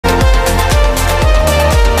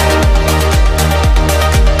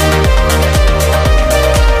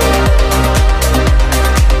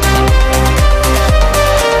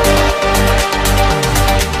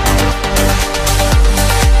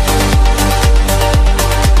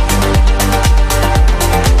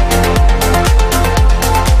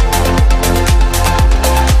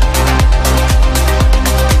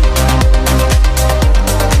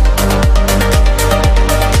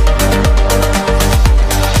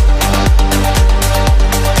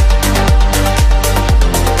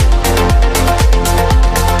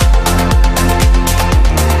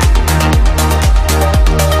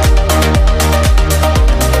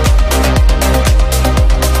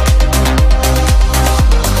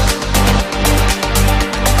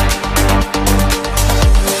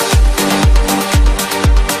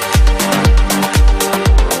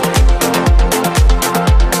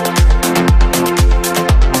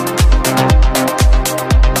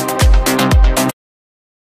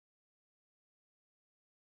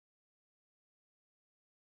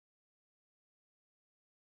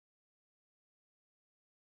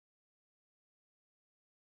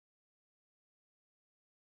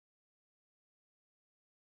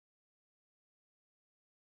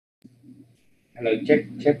Hello, check,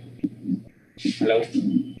 check. Hello.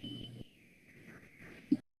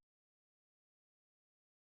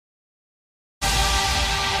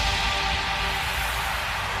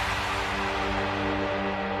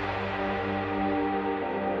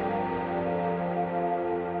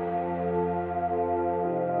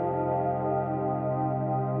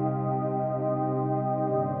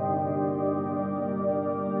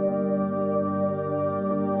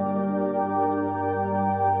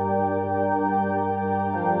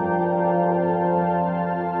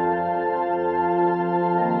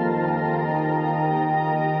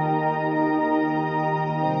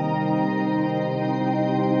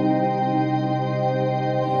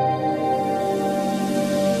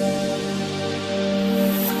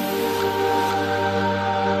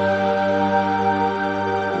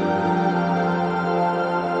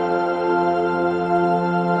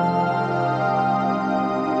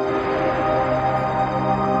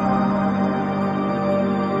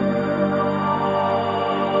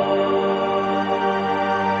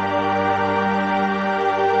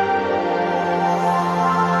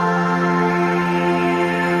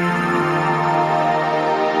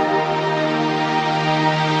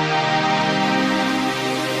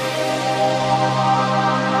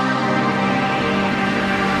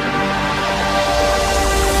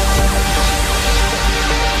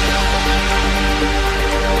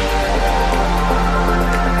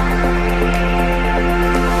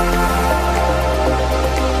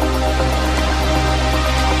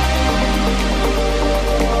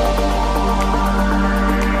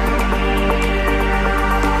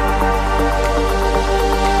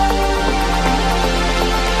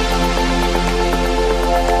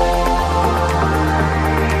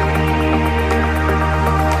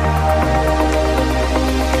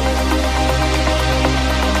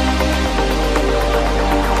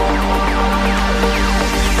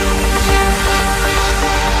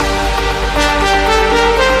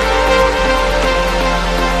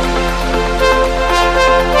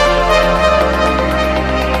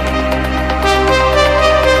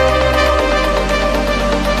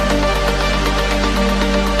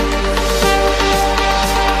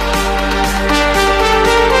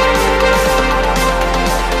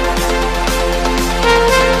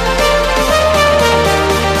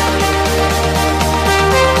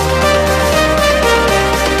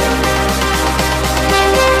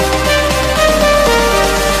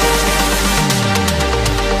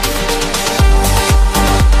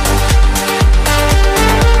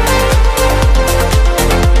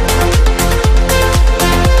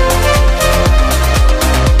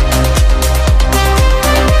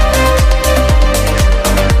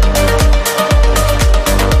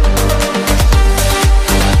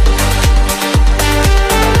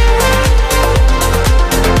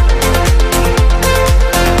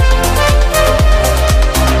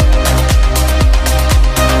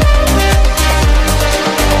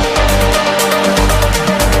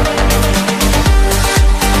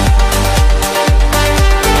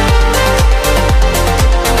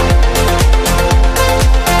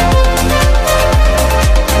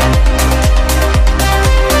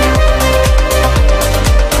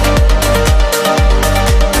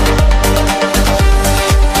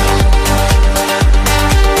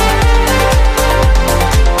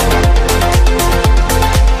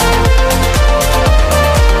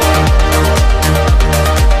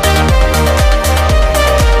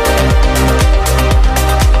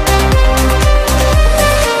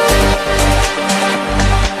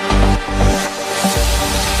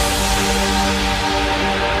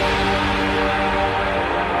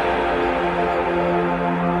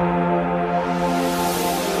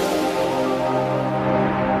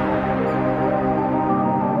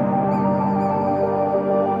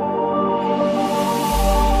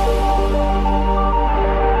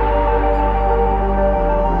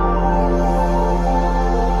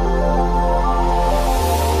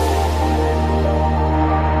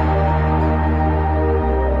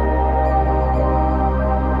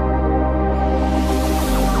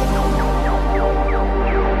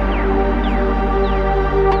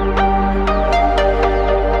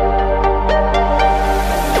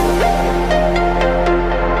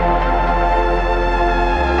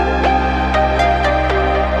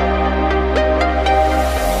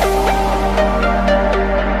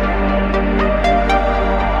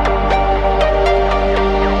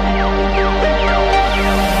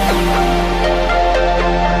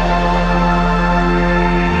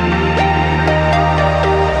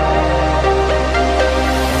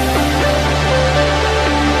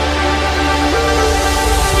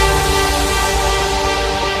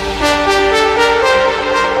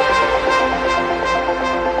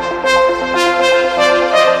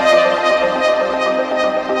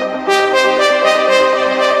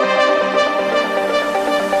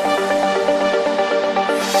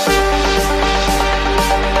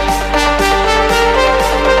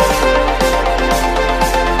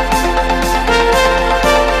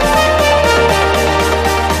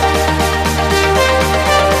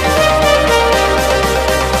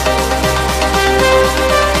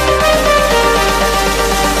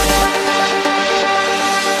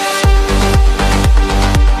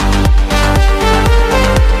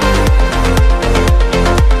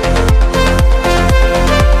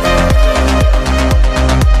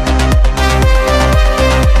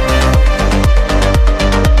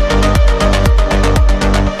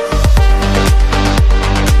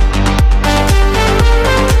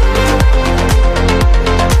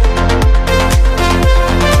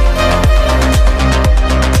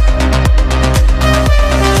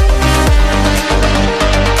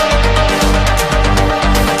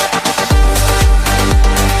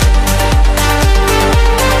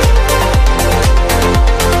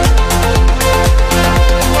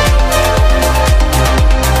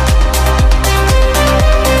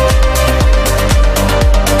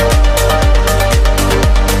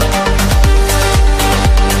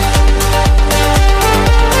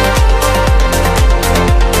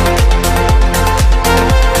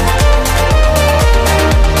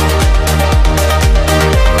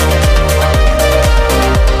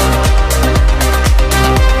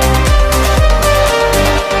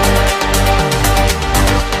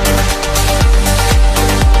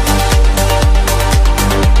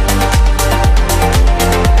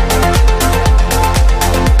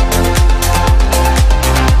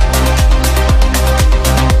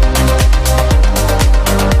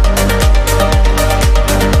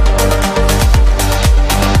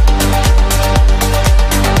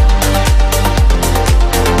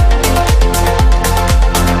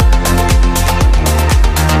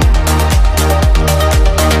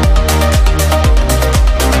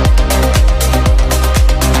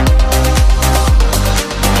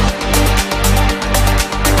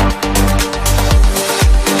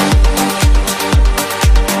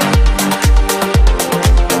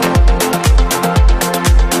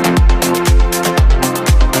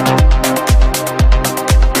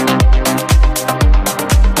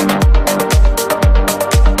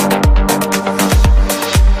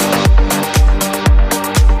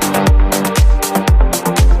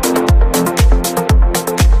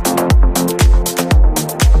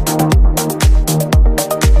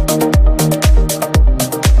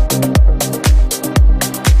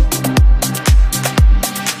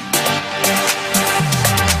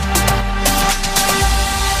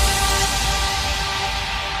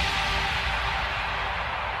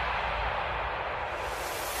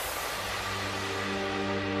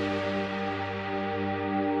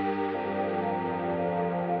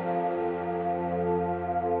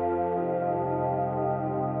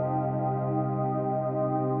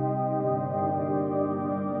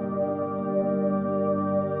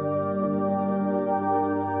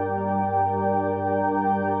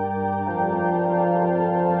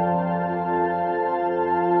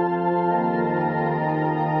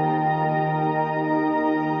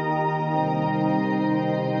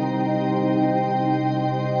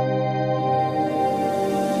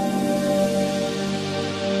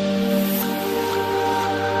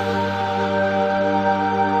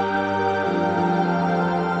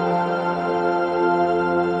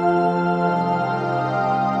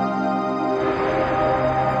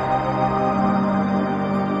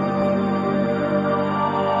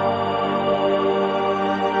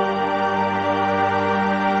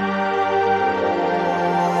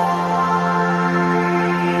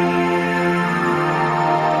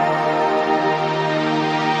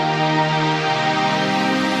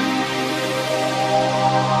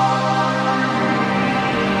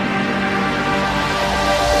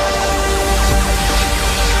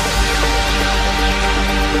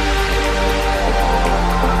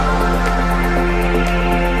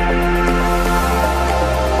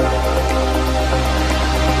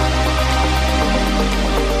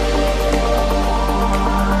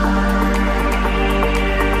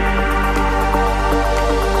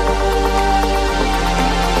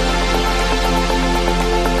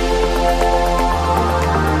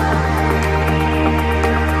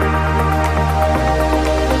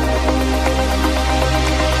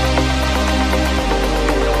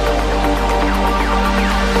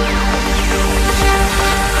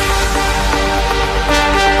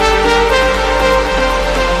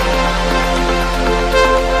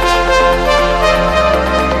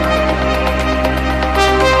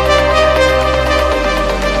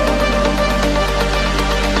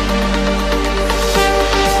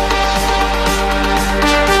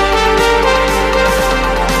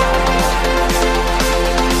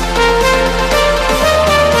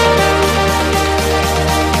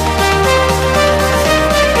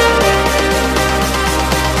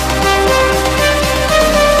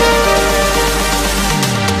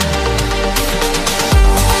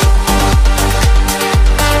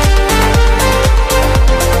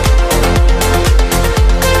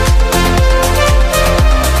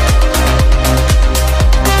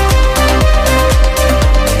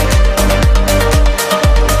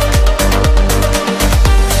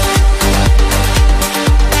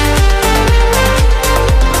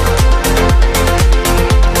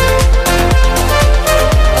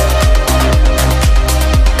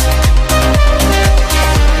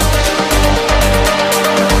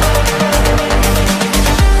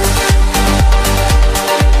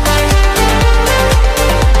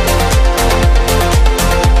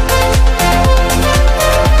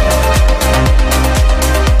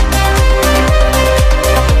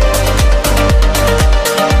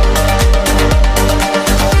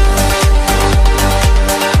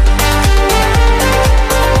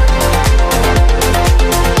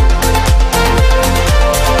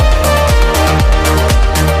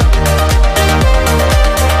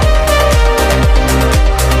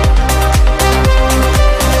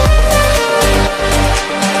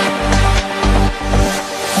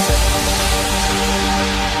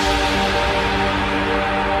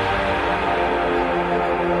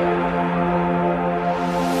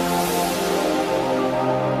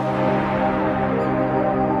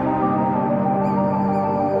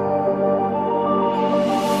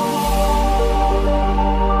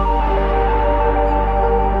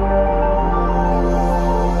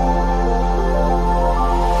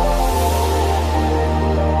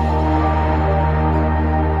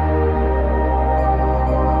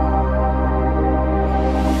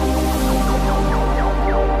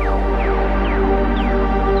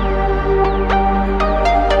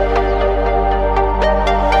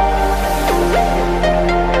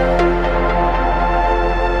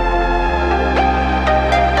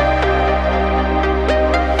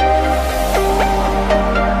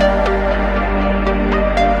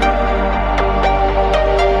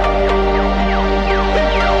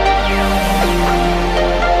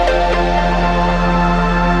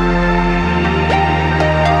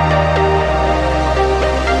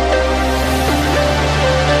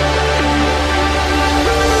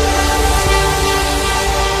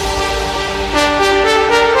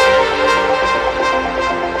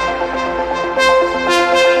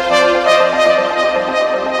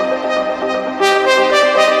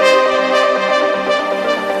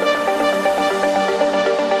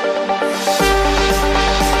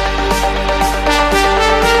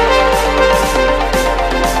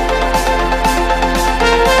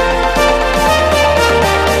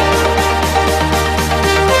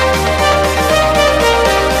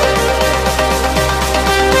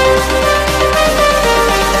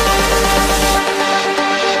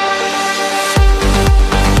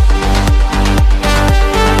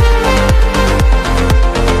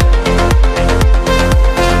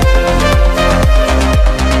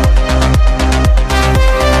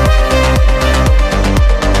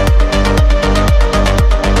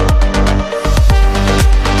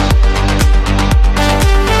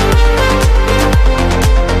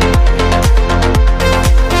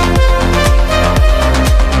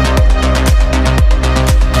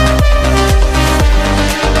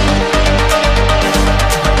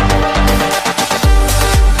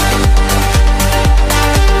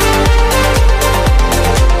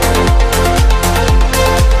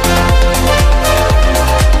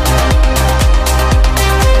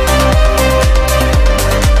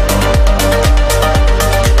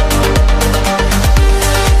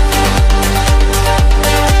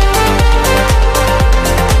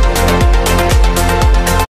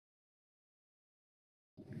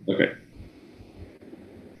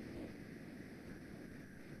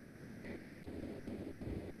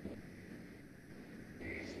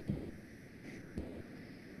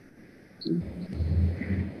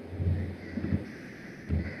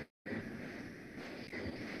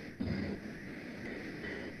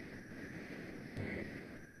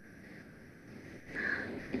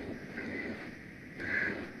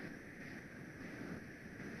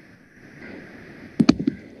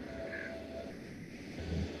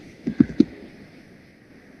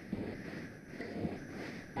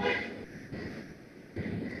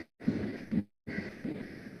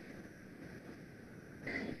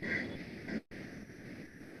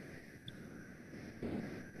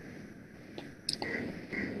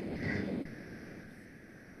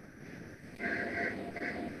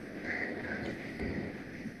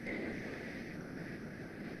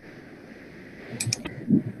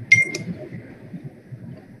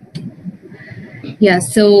 Yeah,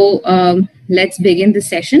 so let's begin the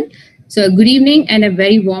session. So good evening and a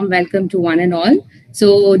very warm welcome to one and all.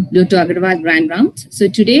 So Dr. Agarwal Grand Rounds. So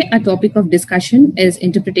today our topic of discussion is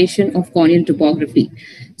interpretation of corneal topography.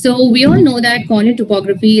 So we all know that corneal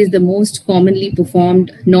topography is the most commonly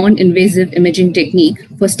performed non-invasive imaging technique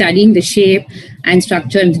for studying the shape and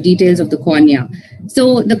structure and the details of the cornea.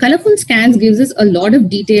 So the colorful scans gives us a lot of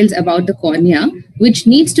details about the cornea, which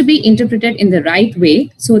needs to be interpreted in the right way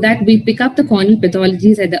so that we pick up the corneal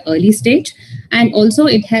pathologies at the early stage. And also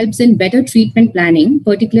it helps in better treatment planning,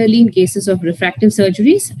 particularly in cases of refractive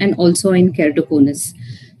surgeries and also in keratoconus.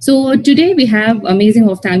 So today we have amazing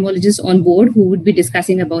ophthalmologists on board who would be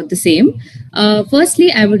discussing about the same.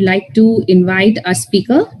 Firstly, I would like to invite our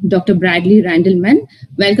speaker, Dr. Bradley Randleman.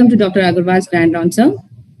 Welcome to Dr. Agarwal's Grand Round, sir.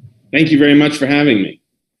 Thank you very much for having me.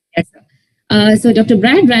 Yes, sir. So Dr.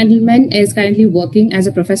 Brad Randleman is currently working as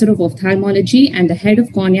a professor of ophthalmology and the head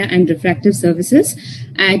of cornea and refractive services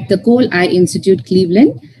at the Cole Eye Institute,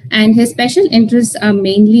 Cleveland. And his special interests are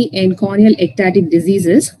mainly in corneal ectatic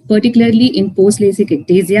diseases, particularly in post-LASIK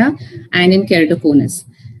ectasia and in keratoconus.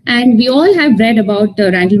 And we all have read about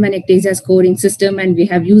the Randleman ectasia scoring system, and we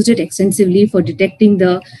have used it extensively for detecting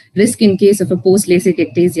the risk in case of a post-LASIK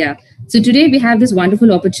ectasia. So today we have this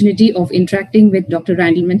wonderful opportunity of interacting with Dr.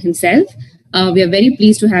 Randleman himself. We are very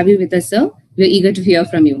pleased to have you with us, sir. We're eager to hear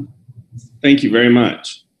from you. Thank you very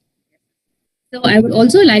much. So I would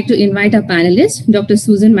also like to invite our panelist, Dr.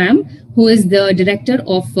 Soosan ma'am, who is the director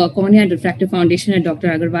of Cornea and Refractive Foundation at Dr.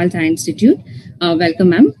 Agarwal's Eye Institute.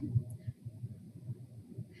 Welcome, ma'am.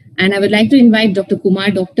 And I would like to invite Dr.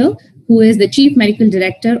 Kumar, who is the Chief Medical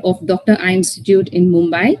Director of Dr. Eye Institute in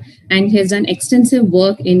Mumbai, and he has done extensive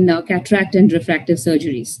work in cataract and refractive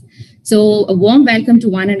surgeries. So a warm welcome to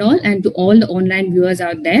one and to all the online viewers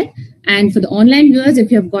out there. And for the online viewers, if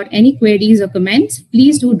you have got any queries or comments,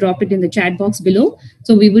 please do drop it in the chat box below.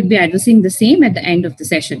 So we would be addressing the same at the end of the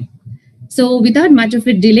session. So without much of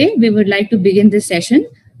a delay, we would like to begin this session.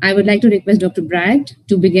 I would like to request Dr. Brad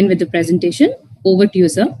to begin with the presentation. Over to you,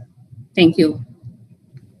 sir. Thank you.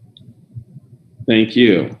 Thank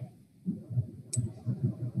you.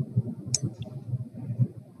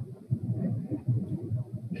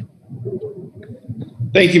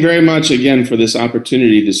 Thank you very much again for this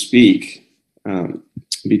opportunity to speak.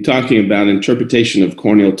 Be talking about interpretation of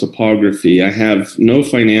corneal topography. I have no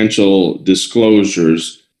financial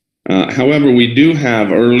disclosures. However, we do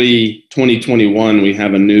have early 2021, we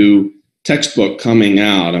have a new textbook coming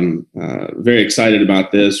out. I'm very excited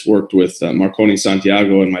about this. Worked with Marconi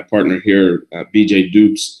Santiago and my partner here, BJ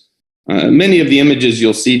Dupes. Many of the images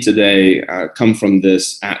you'll see today come from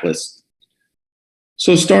this atlas.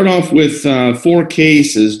 So start off with 4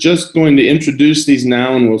 cases, just going to introduce these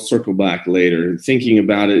now and we'll circle back later. Thinking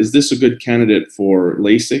about it, is this a good candidate for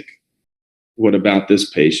LASIK? What about this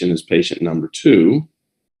patient is patient number 2,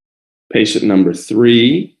 patient number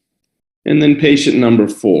 3, and then patient number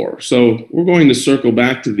 4. So we're going to circle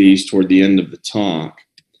back to these toward the end of the talk.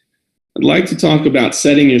 I'd like to talk about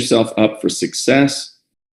setting yourself up for success,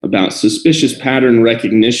 about suspicious pattern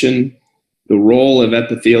recognition, the role of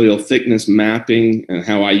epithelial thickness mapping and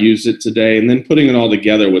how I use it today, and then putting it all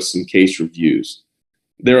together with some case reviews.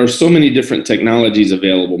 There are so many different technologies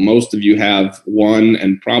available. Most of you have one,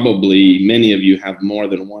 and probably many of you have more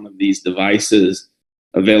than one of these devices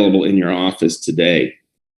available in your office today.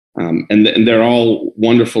 And they're all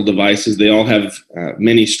wonderful devices. They all have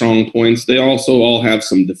many strong points. They also all have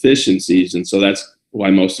some deficiencies, and so that's why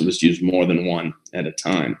most of us use more than one at a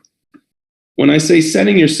time. When I say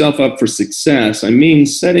setting yourself up for success, I mean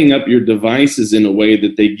setting up your devices in a way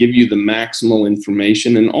that they give you the maximal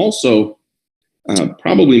information, and also,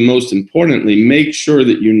 probably most importantly, make sure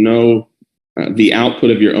that you know the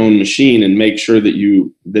output of your own machine and make sure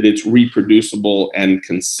that it's reproducible and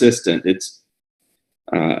consistent. This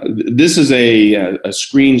is a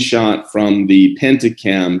screenshot from the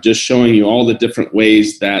Pentacam, just showing you all the different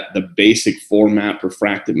ways that the basic 4-map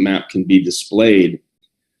refractive map can be displayed.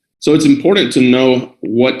 So it's important to know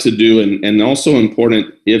what to do, and also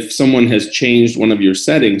important if someone has changed one of your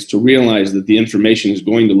settings to realize that the information is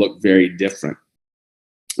going to look very different.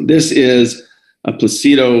 This is a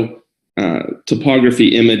Placido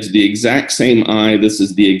topography image, the exact same eye. This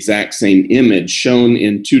is the exact same image shown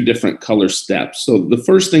in 2 different color steps. So the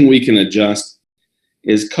first thing we can adjust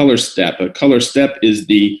is color step. A color step is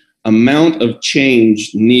the amount of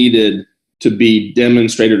change needed to be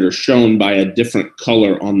demonstrated or shown by a different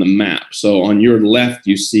color on the map. So on your left,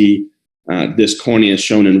 you see this cornea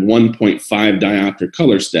shown in 1.5 diopter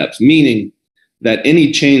color steps, meaning that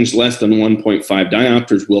any change less than 1.5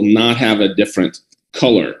 diopters will not have a different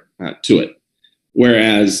color to it.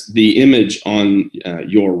 Whereas the image on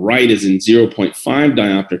your right is in 0.5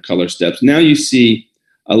 diopter color steps. Now you see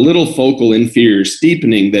a little focal inferior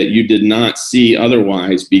steepening that you did not see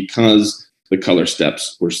otherwise because the color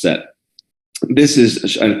steps were set. This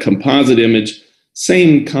is a composite image,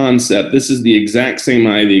 same concept. This is the exact same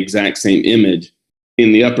eye, the exact same image.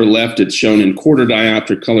 In the upper left, it's shown in quarter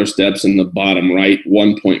diopter color steps. In the bottom right,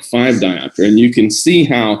 1.5 diopter. And you can see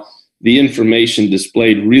how the information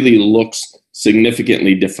displayed really looks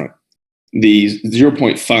significantly different. The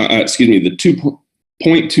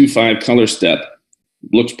 2.25 color step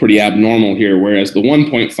looks pretty abnormal here, whereas the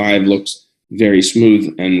 1.5 looks very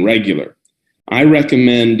smooth and regular. I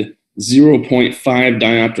recommend 0.5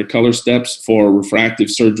 diopter color steps for refractive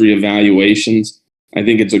surgery evaluations. I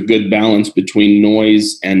think it's a good balance between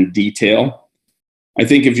noise and detail. I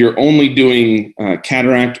think if you're only doing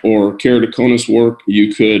cataract or keratoconus work,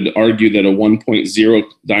 you could argue that a 1.0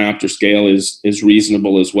 diopter scale is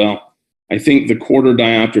reasonable as well. I think the quarter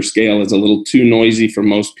diopter scale is a little too noisy for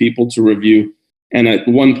most people to review. And at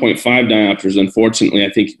 1.5 diopters, unfortunately, I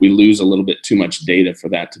think we lose a little bit too much data for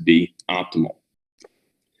that to be optimal.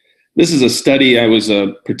 This is a study I was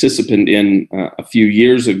a participant in a few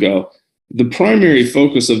years ago. The primary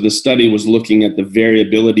focus of the study was looking at the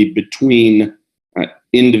variability between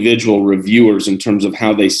individual reviewers in terms of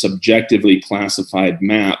how they subjectively classified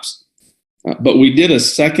maps. But we did a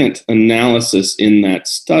second analysis in that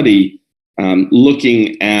study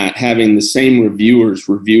looking at having the same reviewers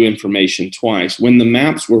review information twice. When the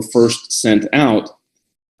maps were first sent out,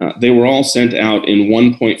 they were all sent out in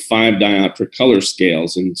 1.5 diopter color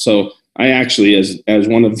scales. And so I actually, as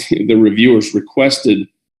one of the reviewers, requested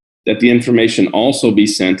that the information also be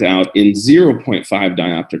sent out in 0.5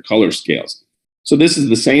 diopter color scales. So this is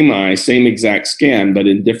the same eye, same exact scan, but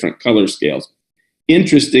in different color scales.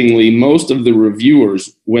 Interestingly, most of the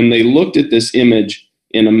reviewers, when they looked at this image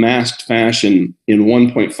in a masked fashion in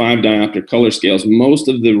 1.5 diopter color scales, most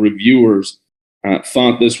of the reviewers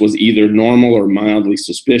thought this was either normal or mildly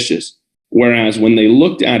suspicious. Whereas when they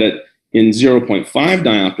looked at it in 0.5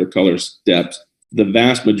 diopter color steps, the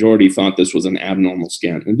vast majority thought this was an abnormal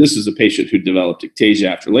scan. And this is a patient who developed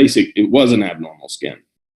ectasia after LASIK. It was an abnormal scan.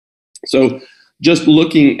 So just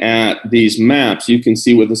looking at these maps, you can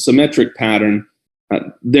see with a symmetric pattern,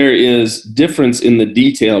 there is difference in the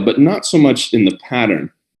detail, but not so much in the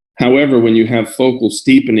pattern. However, when you have focal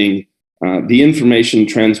steepening, the information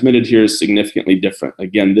transmitted here is significantly different.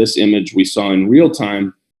 Again, this image we saw in real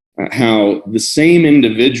time, how the same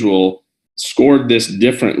individual scored this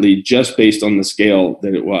differently just based on the scale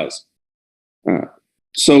that it was.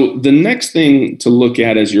 So the next thing to look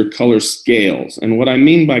at is your color scales. And what I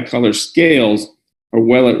mean by color scales are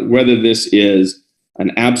whether this is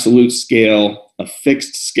an absolute scale, a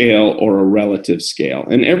fixed scale, or a relative scale.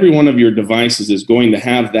 And every one of your devices is going to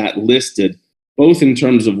have that listed, both in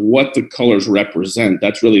terms of what the colors represent,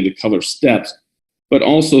 that's really the color steps, but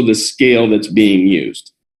also the scale that's being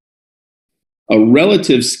used. A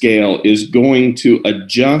relative scale is going to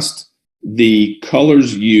adjust the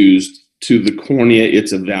colors used to the cornea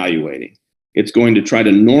it's evaluating. It's going to try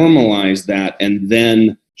to normalize that and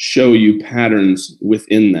then show you patterns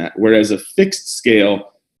within that. Whereas a fixed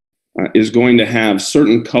scale is going to have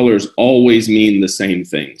certain colors always mean the same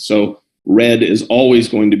thing. So red is always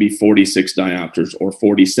going to be 46 diopters or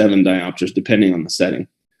 47 diopters, depending on the setting.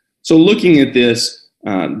 So looking at this,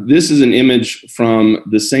 this is an image from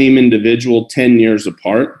the same individual 10 years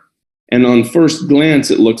apart. And on first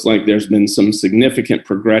glance, it looks like there's been some significant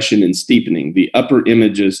progression in steepening. The upper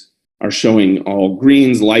images are showing all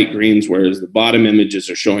greens, light greens, whereas the bottom images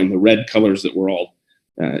are showing the red colors that we're all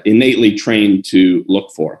innately trained to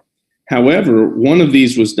look for. However, one of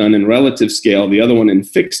these was done in relative scale, the other one in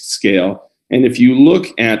fixed scale. And if you look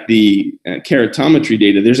at the keratometry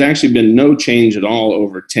data, there's actually been no change at all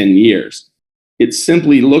over 10 years. It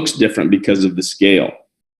simply looks different because of the scale.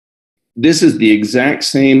 This is the exact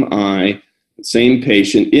same eye, same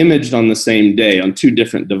patient, imaged on the same day on two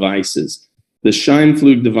different devices. The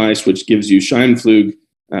Scheimpflug device, which gives you Scheimpflug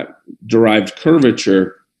derived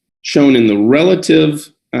curvature, shown in the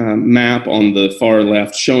relative map on the far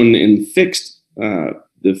left, shown in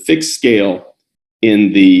the fixed scale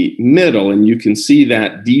in the middle, and you can see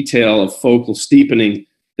that detail of focal steepening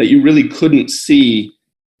that you really couldn't see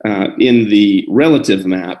in the relative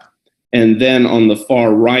map. And then on the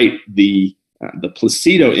far right, the the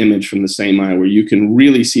placido image from the same eye, where you can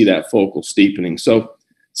really see that focal steepening. So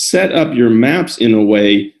set up your maps in a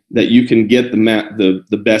way that you can get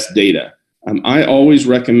the best data. I always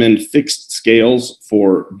recommend fixed scales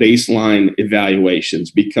for baseline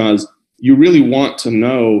evaluations, because you really want to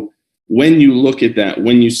know when you look at that,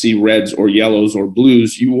 when you see reds or yellows or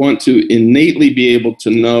blues, you want to innately be able to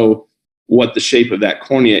know what the shape of that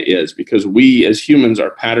cornea is, because we as humans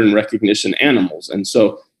are pattern recognition animals. And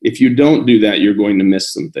so if you don't do that, you're going to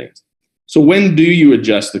miss some things. So when do you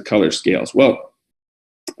adjust the color scales? Well,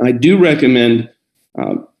 I do recommend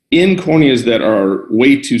in corneas that are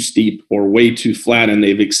way too steep or way too flat and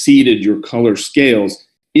they've exceeded your color scales,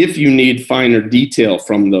 if you need finer detail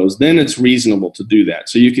from those, then it's reasonable to do that.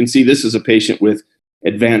 So you can see this is a patient with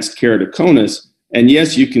advanced keratoconus, and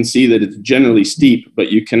yes, you can see that it's generally steep,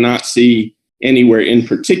 but you cannot see anywhere in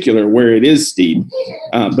particular where it is steep.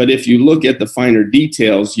 But if you look at the finer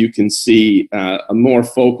details, you can see a more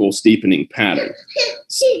focal steepening pattern.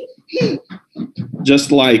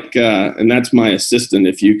 Just like, and that's my assistant,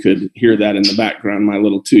 if you could hear that in the background, my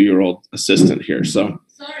little 2-year-old assistant here. So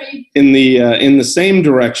sorry. In the same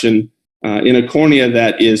direction, in a cornea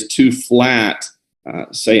that is too flat,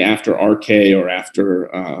 say after RK or after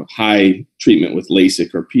high treatment with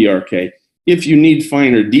LASIK or PRK, if you need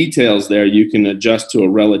finer details there, you can adjust to a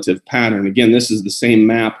relative pattern. Again, this is the same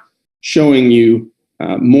map showing you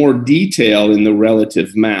more detail in the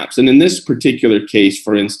relative maps. And in this particular case,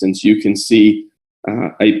 for instance, you can see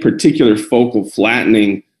a particular focal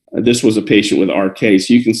flattening. This was a patient with RK.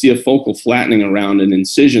 So you can see a focal flattening around an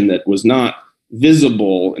incision that was not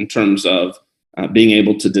visible in terms of being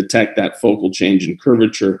able to detect that focal change in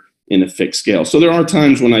curvature in a fixed scale. So there are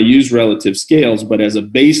times when I use relative scales, but as a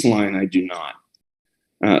baseline, I do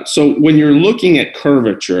not. So when you're looking at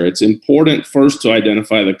curvature, it's important first to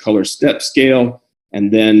identify the color step scale,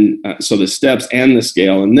 and then so the steps and the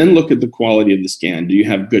scale, and then look at the quality of the scan. Do you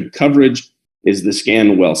have good coverage? Is the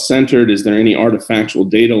scan well centered? Is there any artifactual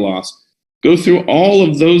data loss? Go through all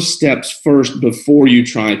of those steps first before you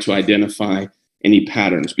try to identify any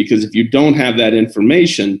patterns, because if you don't have that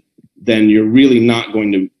information, then you're really not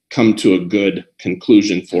going to come to a good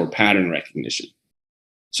conclusion for pattern recognition.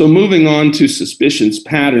 So moving on to suspicions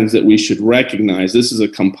patterns that we should recognize. This is a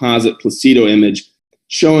composite placido image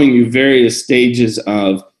showing you various stages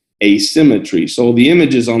of asymmetry. So the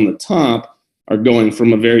images on the top are going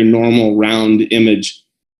from a very normal round image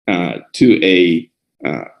to a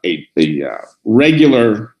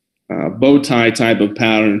regular bow tie type of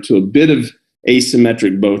pattern to a bit of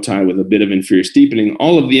asymmetric bow tie with a bit of inferior steepening.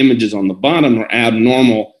 All of the images on the bottom are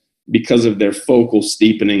abnormal because of their focal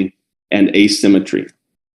steepening and asymmetry.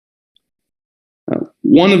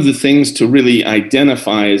 One of the things to really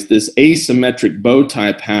identify is this asymmetric bow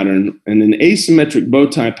tie pattern. And an asymmetric bow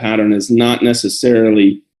tie pattern is not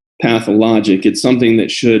necessarily pathologic. It's something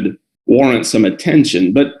that should warrant some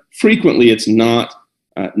attention, but frequently it's not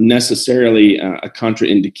necessarily a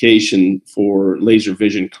contraindication for laser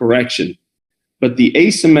vision correction. But the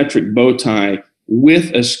asymmetric bow tie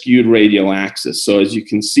with a skewed radial axis. So as you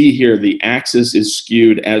can see here, the axis is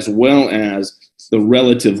skewed as well as the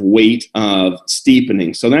relative weight of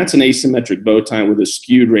steepening. So that's an asymmetric bow tie with a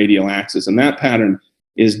skewed radial axis, and that pattern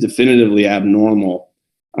is definitively abnormal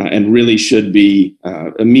and really should be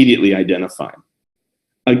immediately identified.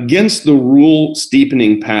 Against the rule,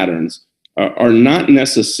 steepening patterns are not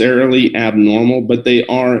necessarily abnormal, but they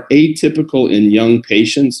are atypical in young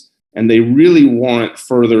patients, and they really warrant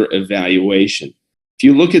further evaluation. If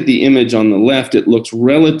you look at the image on the left, it looks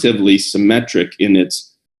relatively symmetric in its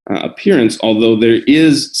appearance, although there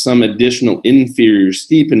is some additional inferior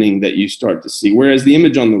steepening that you start to see. Whereas the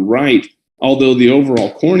image on the right, although the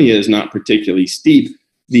overall cornea is not particularly steep,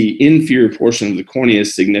 the inferior portion of the cornea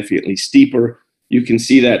is significantly steeper. You can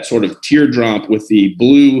see that sort of teardrop with the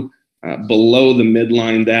blue below the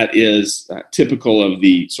midline. That is typical of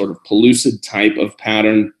the sort of pellucid type of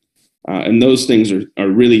pattern. And those things are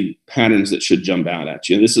really patterns that should jump out at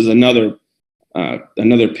you. This is another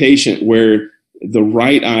patient where the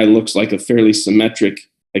right eye looks like a fairly symmetric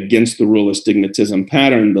against the rule astigmatism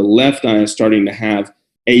pattern. The left eye is starting to have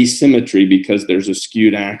asymmetry because there's a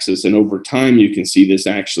skewed axis. And over time, you can see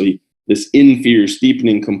this inferior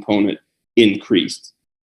steepening component increased.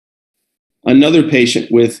 Another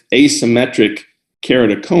patient with asymmetric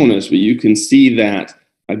keratoconus, but you can see that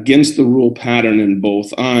against the rule pattern in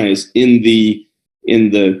both eyes. In the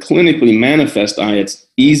clinically manifest eye, it's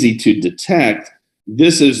easy to detect.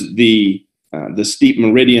 This is the steep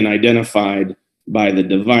meridian identified by the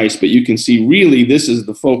device, but you can see really this is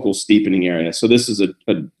the focal steepening area. So this is a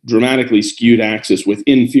dramatically skewed axis with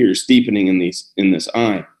inferior steepening in this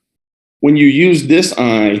eye. when you use this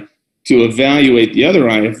eye to evaluate the other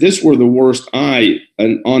eye, if this were the worst eye,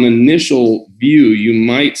 on initial view, you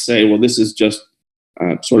might say, well, this is just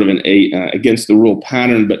sort of an against the rule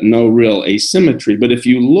pattern, but no real asymmetry. But if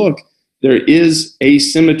you look, there is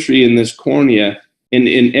asymmetry in this cornea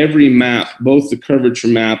in every map, both the curvature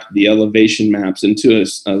map, the elevation maps, and to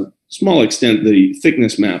a small extent, the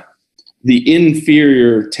thickness map. The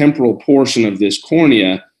inferior temporal portion of this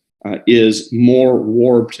cornea is more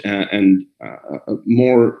warped and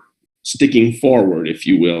more sticking forward, if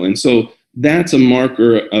you will. And so that's a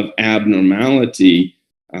marker of abnormality.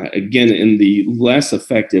 Again, in the less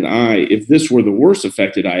affected eye. If this were the worst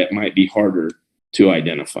affected eye, it might be harder to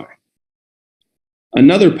identify.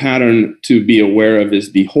 Another pattern to be aware of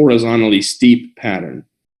is the horizontally steep pattern.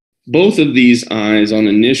 Both of these eyes on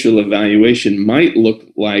initial evaluation might look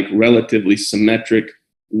like relatively symmetric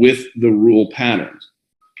with the rule patterns.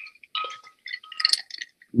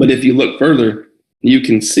 But if you look further, you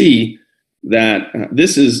can see that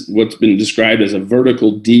this is what's been described as a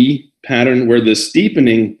vertical D pattern, where the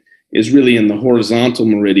steepening is really in the horizontal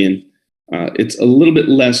meridian. It's a little bit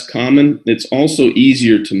less common. It's also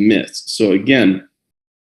easier to miss. So again,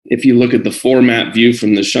 if you look at the format view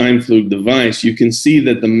from the Scheimpflug device, you can see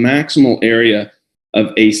that the maximal area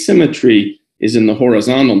of asymmetry is in the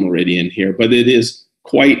horizontal meridian here, but it is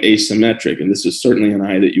quite asymmetric, and this is certainly an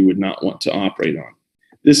eye that you would not want to operate on.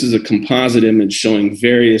 This is a composite image showing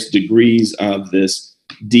various degrees of this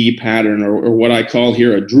D pattern, or what I call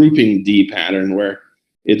here a drooping D pattern, where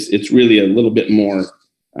it's really a little bit more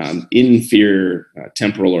inferior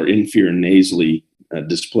temporal or inferior nasally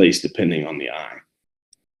displaced depending on the eye.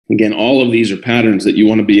 Again, all of these are patterns that you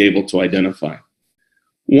want to be able to identify.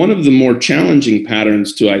 One of the more challenging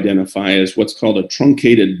patterns to identify is what's called a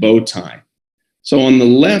truncated bow tie. So on the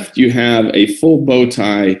left, you have a full bow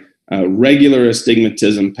tie, regular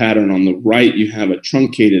astigmatism pattern. On the right, you have a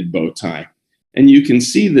truncated bow tie. And you can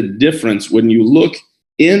see the difference when you look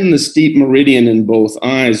in the steep meridian in both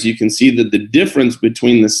eyes. You can see that the difference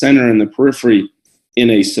between the center and the periphery in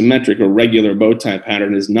a symmetric or regular bow tie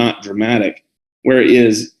pattern is not dramatic,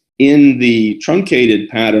 whereas in the truncated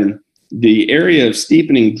pattern, the area of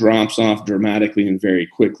steepening drops off dramatically and very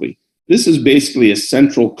quickly. This is basically a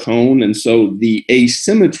central cone, and so the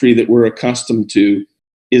asymmetry that we're accustomed to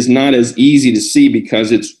is not as easy to see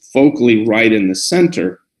because it's focally right in the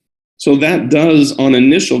center. So that does, on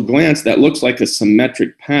initial glance, that looks like a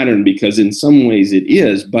symmetric pattern because in some ways it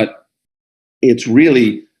is, but it's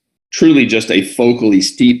really truly just a focally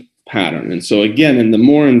steep pattern. And so again, in the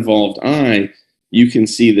more involved eye, you can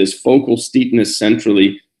see this focal steepness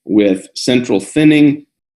centrally with central thinning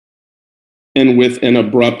and with an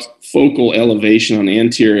abrupt focal elevation on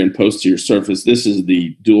anterior and posterior surface. This is the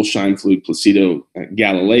dual Scheimpflug Placido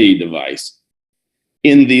Galilei device.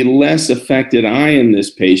 In the less affected eye in this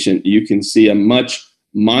patient, you can see a much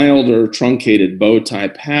milder truncated bow tie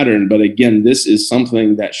pattern, but again, this is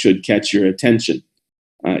something that should catch your attention.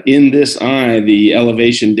 In this eye, the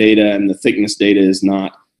elevation data and the thickness data is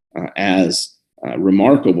not as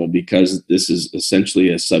remarkable because this is essentially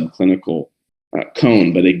a subclinical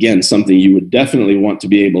cone, but again, something you would definitely want to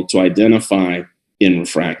be able to identify in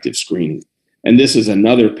refractive screening. And this is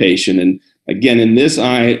another patient, and again, in this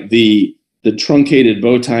eye, the truncated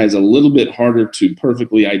bow tie is a little bit harder to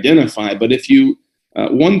perfectly identify, but if you,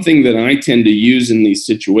 one thing that I tend to use in these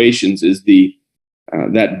situations is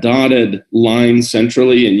that dotted line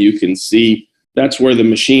centrally, and you can see that's where the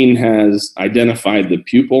machine has identified the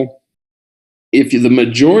pupil. If the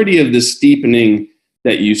majority of the steepening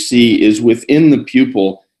that you see is within the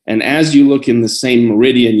pupil, and as you look in the same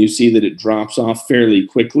meridian, you see that it drops off fairly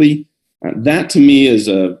quickly, that to me is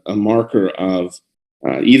a marker of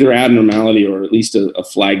either abnormality or at least a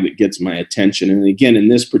flag that gets my attention. And again, in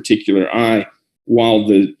this particular eye, while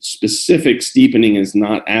the specific steepening is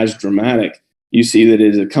not as dramatic, you see that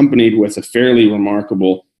it is accompanied with a fairly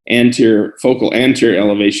remarkable focal anterior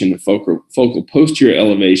elevation and focal posterior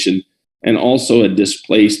elevation, and also a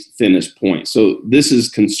displaced thinnest point. So this is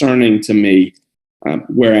concerning to me,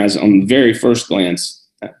 whereas on the very first glance,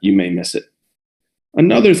 you may miss it.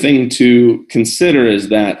 Another thing to consider is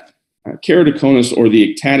that keratoconus or the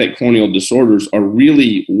ectatic corneal disorders are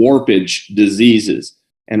really warpage diseases.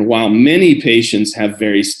 And while many patients have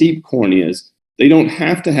very steep corneas, they don't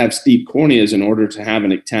have to have steep corneas in order to have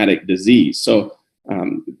an ectatic disease. So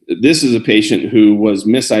this is a patient who was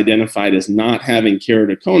misidentified as not having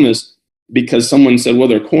keratoconus because someone said, well,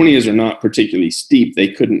 their corneas are not particularly steep, they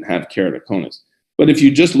couldn't have keratoconus. But if you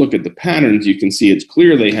just look at the patterns, you can see it's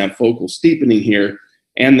clear they have focal steepening here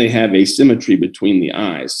and they have asymmetry between the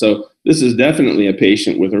eyes. So this is definitely a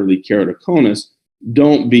patient with early keratoconus,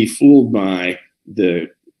 don't be fooled by the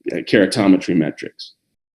keratometry metrics.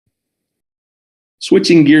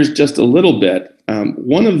 Switching gears just a little bit,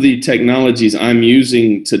 one of the technologies I'm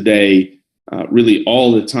using today really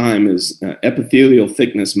all the time is epithelial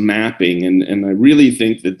thickness mapping, and I really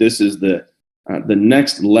think that this is the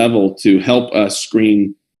next level to help us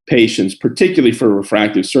screen patients, particularly for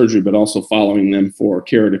refractive surgery, but also following them for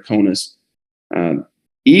keratoconus.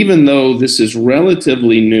 Even though this is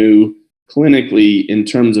relatively new clinically in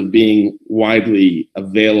terms of being widely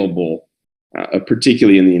available,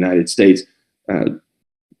 particularly in the United States,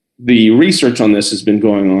 the research on this has been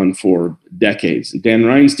going on for decades. Dan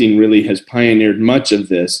Reinstein really has pioneered much of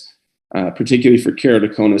this, particularly for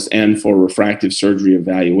keratoconus and for refractive surgery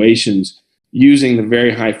evaluations, using the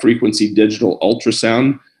very high frequency digital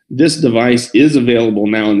ultrasound. This device is available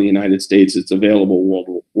now in the United States. It's available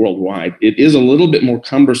worldwide. It is a little bit more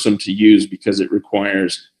cumbersome to use because it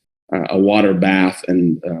requires a water bath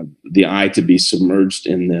and the eye to be submerged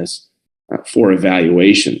in this for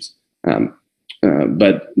evaluations.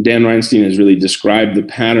 But Dan Reinstein has really described the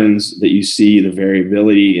patterns that you see, the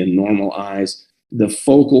variability in normal eyes, the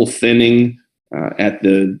focal thinning at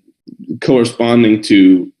the corresponding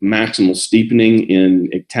to maximal steepening in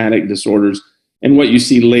ectatic disorders. And what you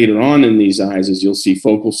see later on in these eyes is you'll see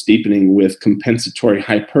focal steepening with compensatory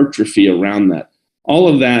hypertrophy around that. All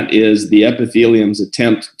of that is the epithelium's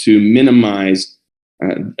attempt to minimize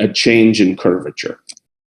a change in curvature.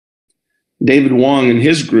 David Wong and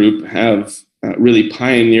his group have really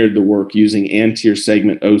pioneered the work using anterior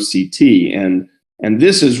segment OCT. And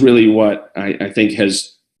this is really what I think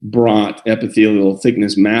has brought epithelial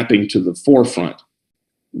thickness mapping to the forefront.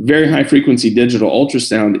 Very high frequency digital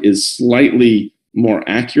ultrasound is slightly more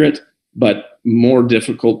accurate, but more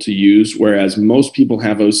difficult to use, whereas most people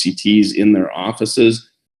have OCTs in their offices.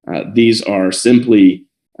 These are simply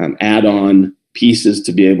add-on pieces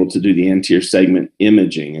to be able to do the anterior segment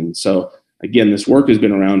imaging. And so, again, this work has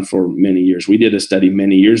been around for many years. We did a study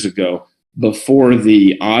many years ago before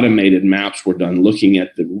the automated maps were done, looking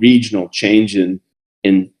at the regional change in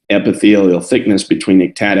epithelial thickness between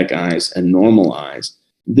ectatic eyes and normal eyes.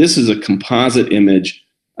 This is a composite image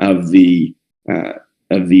of the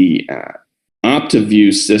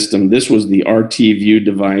OptiView system. This was the RT-View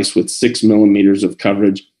device with 6 millimeters of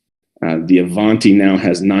coverage. The Avanti now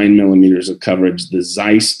has 9 millimeters of coverage. The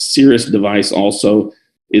Zeiss Cirrus device also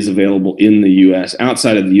is available in the US.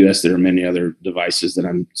 Outside of the US, there are many other devices that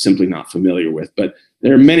I'm simply not familiar with, but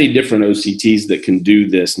there are many different OCTs that can do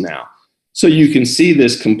this now. So you can see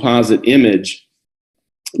this composite image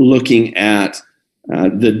looking at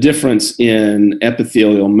the difference in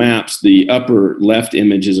epithelial maps. The upper left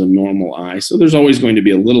image is a normal eye, so there's always going to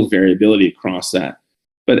be a little variability across that.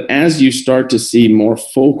 But as you start to see more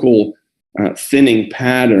focal thinning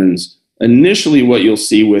patterns, initially what you'll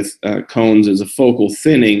see with cones is a focal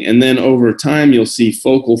thinning, and then over time you'll see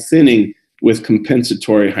focal thinning with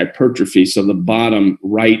compensatory hypertrophy. So the bottom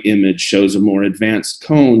right image shows a more advanced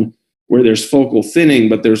cone where there's focal thinning,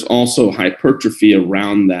 but there's also hypertrophy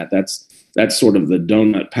around that. That's sort of the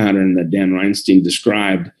donut pattern that Dan Reinstein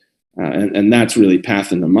described, and that's really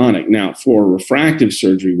pathognomonic. Now, for refractive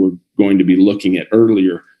surgery, we're going to be looking at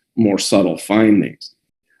earlier, more subtle findings.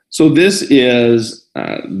 So this is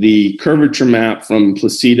the curvature map from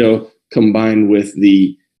Placido combined with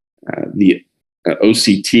the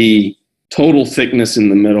OCT, total thickness in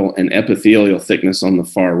the middle and epithelial thickness on the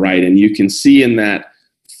far right. And you can see in that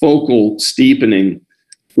focal steepening,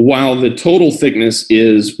 while the total thickness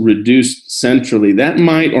is reduced centrally, that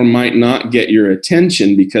might or might not get your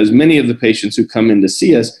attention because many of the patients who come in to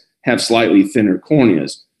see us have slightly thinner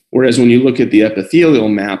corneas. Whereas when you look at the epithelial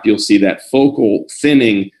map, you'll see that focal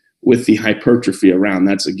thinning with the hypertrophy around.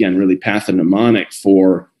 That's, again, really pathognomonic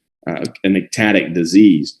for an ectatic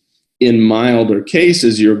disease. In milder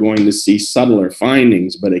cases, you're going to see subtler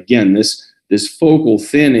findings. But again, this focal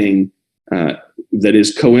thinning that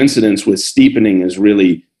is coincidence with steepening is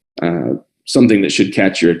really something that should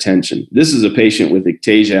catch your attention. This is a patient with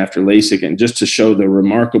ectasia after LASIK, and just to show the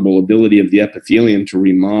remarkable ability of the epithelium to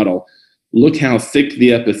remodel, look how thick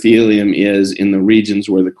the epithelium is in the regions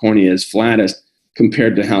where the cornea is flattest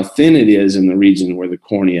compared to how thin it is in the region where the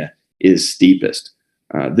cornea is steepest.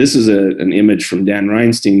 This is an image from Dan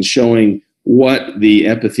Reinstein showing what the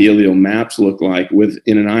epithelial maps look like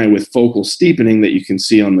in an eye with focal steepening that you can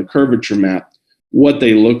see on the curvature map, what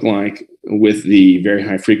they look like with the very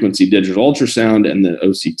high frequency digital ultrasound and the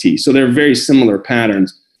OCT. So they're very similar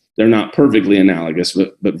patterns. They're not perfectly analogous,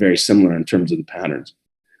 but very similar in terms of the patterns.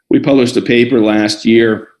 We published a paper last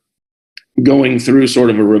year going through sort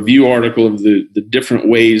of a review article of the different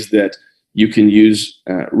ways that you can use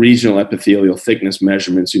regional epithelial thickness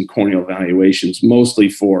measurements in corneal evaluations, mostly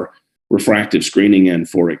for refractive screening and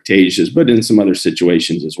for ectasias, but in some other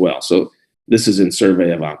situations as well. So this is in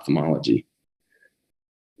Survey of Ophthalmology.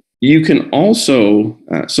 You can also,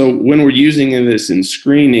 so when we're using this in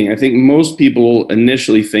screening, I think most people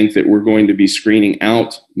initially think that we're going to be screening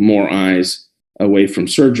out more eyes away from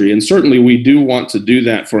surgery. And certainly we do want to do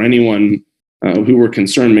that for anyone who we're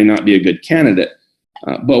concerned may not be a good candidate.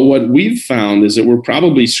 But what we've found is that we're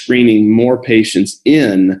probably screening more patients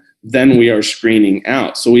in than we are screening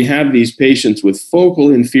out. So we have these patients with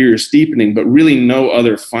focal inferior steepening, but really no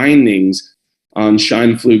other findings on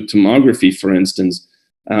Scheimpflug tomography, for instance.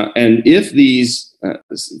 And if these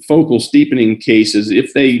focal steepening cases,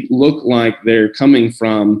 if they look like they're coming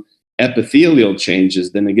from epithelial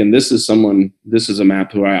changes, then again, this is a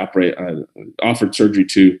map who I offered surgery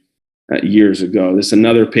to years ago. This is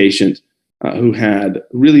another patient who had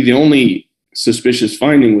really the only suspicious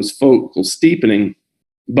finding was focal steepening,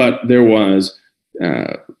 but there was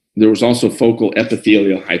also focal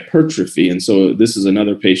epithelial hypertrophy. And so this is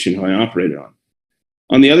another patient who I operated on.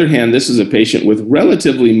 On the other hand, this is a patient with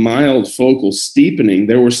relatively mild focal steepening.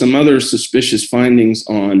 There were some other suspicious findings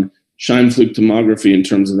on Scheimpflug tomography in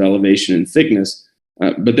terms of elevation and thickness,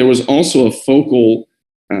 but there was also a focal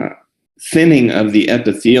thinning of the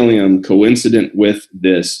epithelium coincident with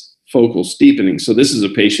this focal steepening. So this is a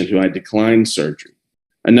patient who I declined surgery.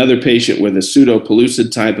 Another patient with a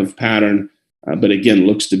pseudopellucid type of pattern, but again,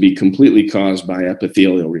 looks to be completely caused by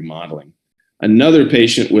epithelial remodeling. Another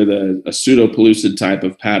patient with a pseudopellucid type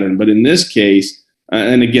of pattern, but in this case,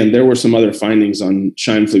 and again, there were some other findings on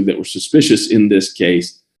Scheimpflug that were suspicious in this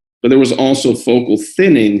case, but there was also focal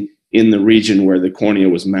thinning in the region where the cornea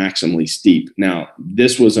was maximally steep. Now,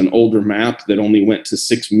 this was an older map that only went to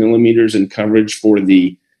 6 millimeters in coverage for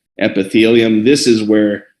the epithelium. This is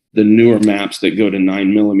where the newer maps that go to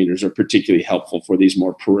 9 millimeters are particularly helpful for these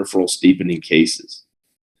more peripheral steepening cases.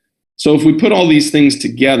 So if we put all these things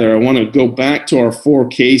together, I want to go back to our 4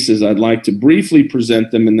 cases. I'd like to briefly present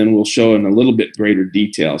them, and then we'll show in a little bit greater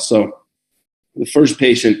detail. So the first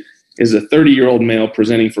patient is a 30-year-old male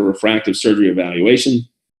presenting for refractive surgery evaluation.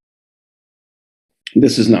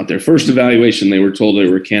 This is not their first evaluation. They were told they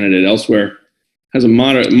were a candidate elsewhere. Has a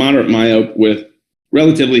moderate myope with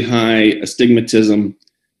relatively high astigmatism.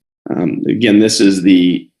 Again, this is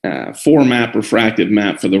the 4-map refractive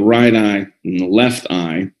map for the right eye and the left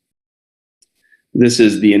eye. This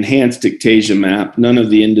is the enhanced ectasia map. None of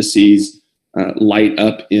the indices light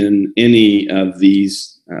up in any of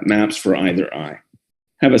these maps for either eye.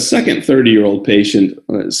 Have a second 30-year-old patient,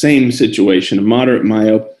 same situation, a moderate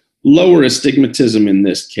myope, lower astigmatism in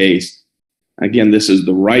this case. Again, this is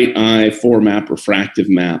the right eye 4-map refractive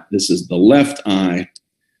map. This is the left eye,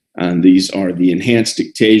 and these are the enhanced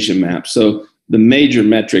ectasia maps. So the major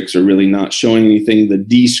metrics are really not showing anything. The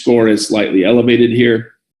D score is slightly elevated here.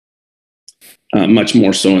 Much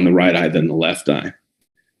more so in the right eye than the left eye.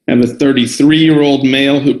 I have a 33-year-old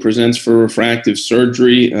male who presents for refractive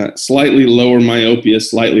surgery, slightly lower myopia,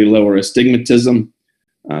 slightly lower astigmatism.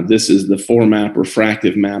 This is the 4-map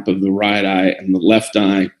refractive map of the right eye and the left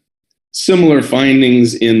eye. Similar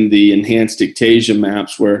findings in the enhanced ectasia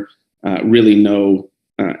maps where really no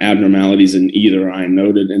abnormalities in either eye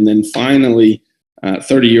noted. And then finally,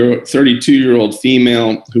 32-year-old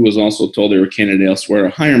female who was also told they were a candidate elsewhere,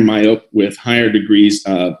 a higher myope with higher degrees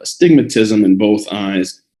of astigmatism in both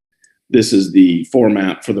eyes. This is the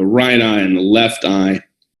 4-map for the right eye and the left eye.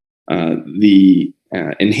 The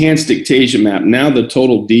enhanced ectasia map, now the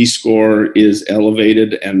total D score is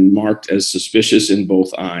elevated and marked as suspicious in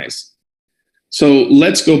both eyes. So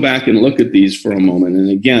let's go back and look at these for a moment.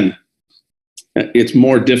 And again, it's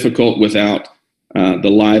more difficult without the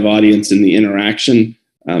live audience and the interaction.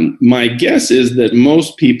 My guess is that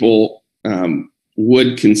most people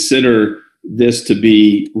would consider this to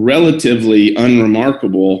be relatively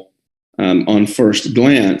unremarkable on first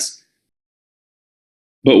glance.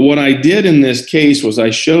 But what I did in this case was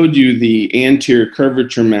I showed you the anterior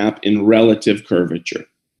curvature map in relative curvature.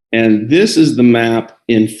 And this is the map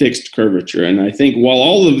in fixed curvature. And I think while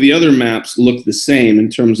all of the other maps look the same in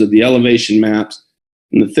terms of the elevation maps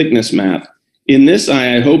and the thickness map, in this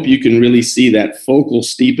eye, I hope you can really see that focal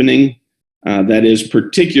steepening that is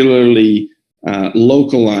particularly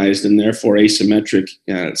localized and therefore asymmetric,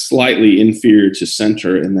 slightly inferior to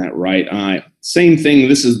center in that right eye. Same thing,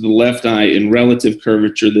 this is the left eye in relative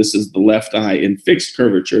curvature. This is the left eye in fixed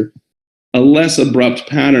curvature. A less abrupt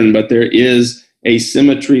pattern, but there is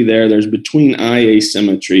asymmetry there. There's between eye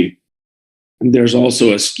asymmetry. And there's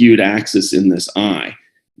also a skewed axis in this eye.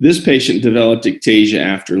 This patient developed ectasia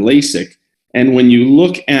after LASIK. And when you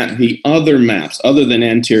look at the other maps, other than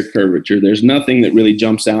anterior curvature, there's nothing that really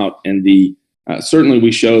jumps out. And certainly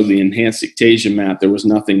we showed the enhanced ectasia map. There was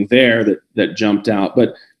nothing there that jumped out,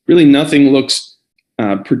 but really nothing looks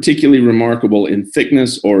particularly remarkable in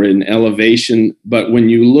thickness or in elevation. But when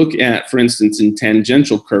you look at, for instance, in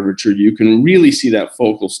tangential curvature, you can really see that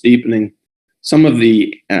focal steepening. Some of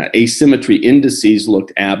the asymmetry indices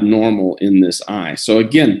looked abnormal in this eye. So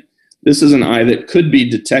again, this is an eye that could be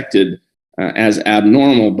detected as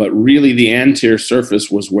abnormal, but really the anterior surface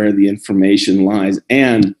was where the information lies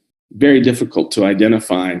and very difficult to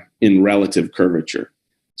identify in relative curvature.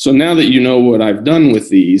 So now that you know what I've done with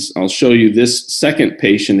these, I'll show you this second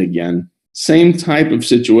patient again. Same type of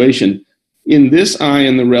situation. In this eye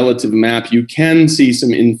in the relative map, you can see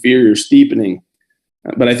some inferior steepening,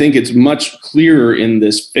 but I think it's much clearer in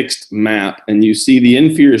this fixed map, and you see the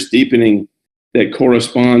inferior steepening that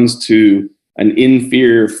corresponds to an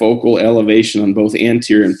inferior focal elevation on both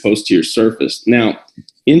anterior and posterior surface. Now,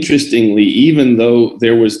 interestingly, even though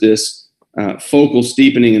there was this focal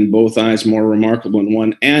steepening in both eyes, more remarkable in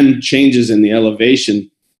one, and changes in the elevation,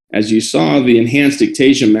 as you saw, the enhanced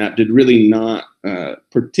ectasia map did really not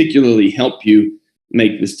particularly help you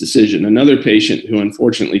make this decision. Another patient who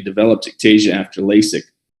unfortunately developed ectasia after LASIK.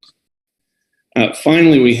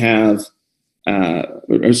 Finally, we have a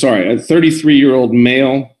 33-year-old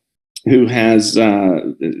male who has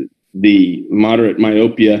the moderate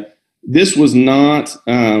myopia. This was not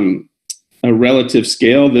a relative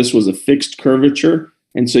scale. This was a fixed curvature.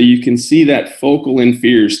 And so you can see that focal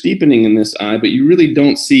inferior steepening in this eye, but you really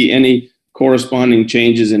don't see any corresponding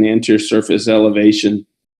changes in anterior surface elevation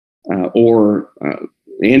or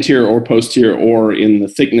anterior or posterior or in the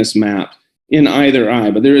thickness map in either eye.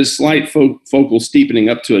 But there is slight focal steepening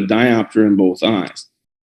up to a diopter in both eyes.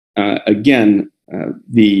 Again,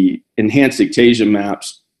 the enhanced ectasia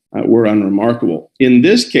maps were unremarkable. In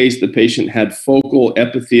this case, the patient had focal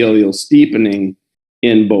epithelial steepening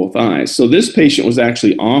in both eyes. So this patient was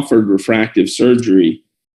actually offered refractive surgery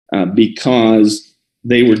because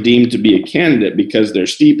they were deemed to be a candidate because their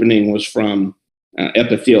steepening was from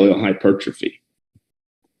epithelial hypertrophy.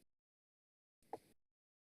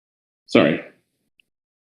 Sorry.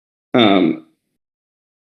 Had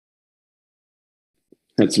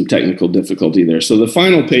some technical difficulty there. So the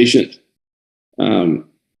final patient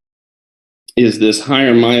is this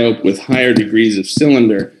higher myope with higher degrees of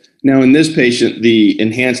cylinder. Now in this patient, the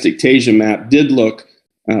enhanced ectasia map did look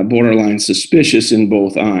borderline suspicious in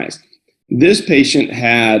both eyes. This patient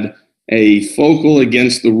had a focal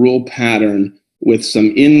against the rule pattern with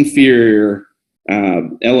some inferior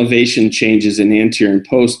elevation changes in anterior and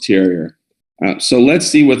posterior. So let's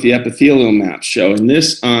see what the epithelial maps show. In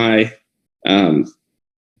this eye,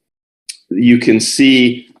 you can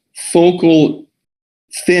see focal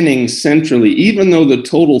thinning centrally. Even though the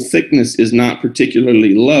total thickness is not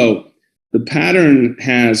particularly low, the pattern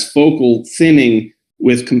has focal thinning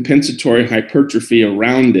with compensatory hypertrophy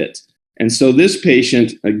around it. And so this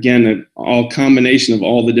patient, again, all combination of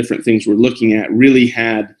all the different things we're looking at, really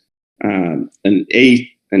had an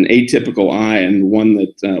atypical eye and one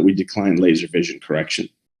that we declined laser vision correction.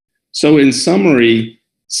 So in summary,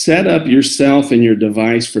 set up yourself and your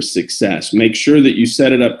device for success. Make sure that you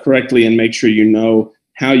set it up correctly and make sure you know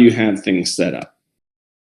how you have things set up.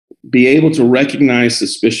 Be able to recognize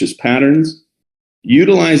suspicious patterns.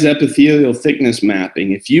 Utilize epithelial thickness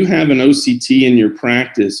mapping. If you have an OCT in your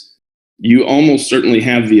practice, you almost certainly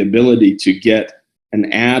have the ability to get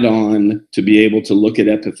an add-on to be able to look at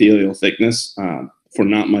epithelial thickness for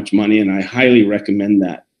not much money, and I highly recommend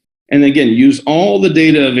that. And again, use all the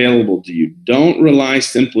data available to you. Don't rely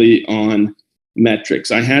simply on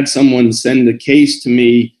metrics. I had someone send a case to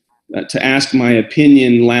me to ask my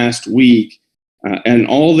opinion last week, and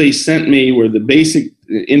all they sent me were the basic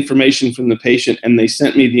information from the patient, and they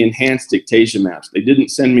sent me the enhanced ectasia maps. They didn't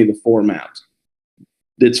send me the 4 maps.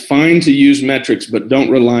 It's fine to use metrics, but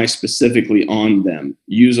don't rely specifically on them.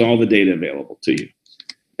 Use all the data available to you.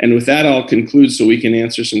 And with that, I'll conclude so we can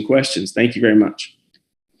answer some questions. Thank you very much.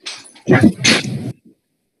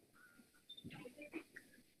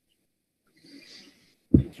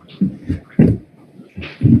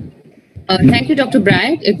 Thank you, Dr.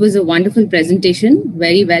 Bragg. It was a wonderful presentation,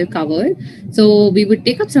 very well covered. So we would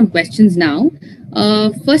take up some questions now.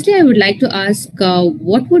 Firstly, I would like to ask,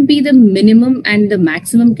 what would be the minimum and the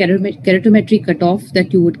maximum keratometry cutoff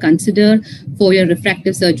that you would consider for your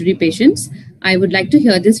refractive surgery patients? I would like to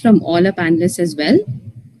hear this from all our panelists as well.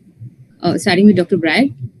 Starting with Dr.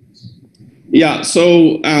 Bragg. Yeah,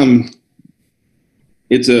 so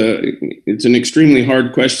it's an extremely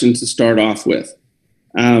hard question to start off with.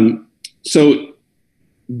 So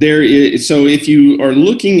so if you are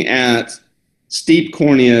looking at steep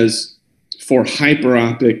corneas for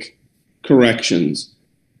hyperopic corrections,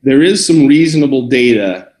 there is some reasonable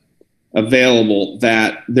data available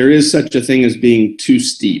that there is such a thing as being too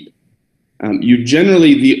steep. You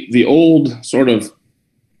generally, the old sort of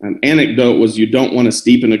anecdote was you don't want to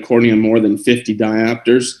steepen a cornea more than 50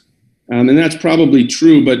 diopters. And that's probably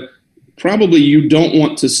true, but probably you don't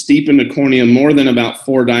want to steepen a cornea more than about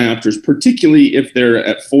 4 diopters, particularly if they're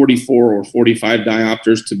at 44 or 45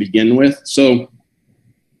 diopters to begin with. So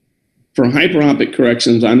for hyperopic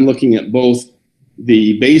corrections, I'm looking at both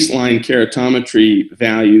the baseline keratometry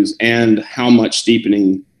values and how much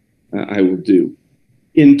steepening I will do.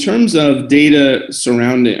 In terms of data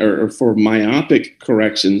surrounding or for myopic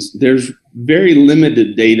corrections, there's very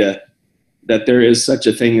limited data that there is such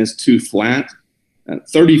a thing as too flat.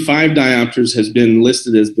 35 diopters has been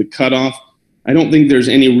listed as the cutoff. I don't think there's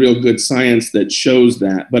any real good science that shows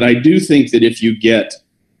that, but I do think that if you get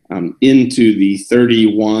into the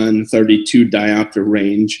 31, 32 diopter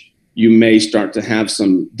range, you may start to have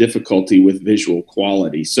some difficulty with visual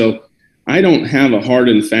quality. So I don't have a hard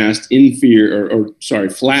and fast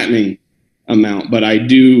flattening amount, but I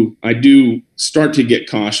do start to get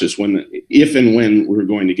cautious if and when we're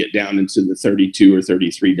going to get down into the 32 or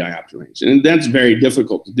 33 diopter range. And that's very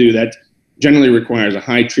difficult to do. That generally requires a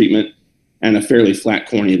high treatment and a fairly flat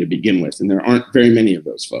cornea to begin with. And there aren't very many of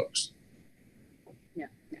those folks. Yeah,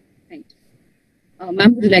 thank you.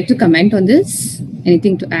 Ma'am, would you like to comment on this?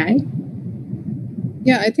 Anything to add?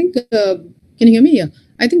 Yeah, I think, can you hear me? Yeah.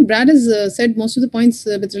 I think Brad has said most of the points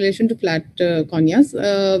with relation to flat corneas.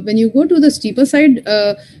 When you go to the steeper side,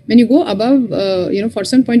 when you go above, for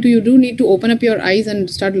some point, you do need to open up your eyes and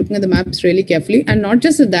start looking at the maps really carefully. And not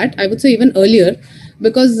just that, I would say even earlier,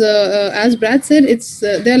 because as Brad said,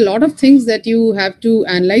 there are a lot of things that you have to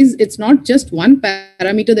analyze. It's not just one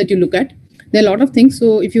parameter that you look at. There are a lot of things.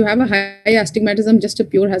 So if you have a high astigmatism, just a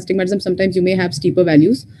pure astigmatism, sometimes you may have steeper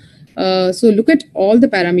values. So look at all the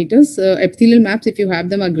parameters. Epithelial maps, if you have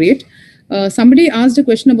them, are great. Somebody asked a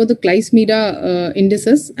question about the Kleist-Meeder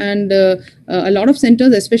indices, and a lot of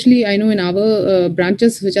centers, especially I know in our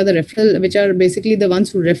branches, which are basically the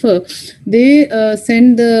ones who refer, they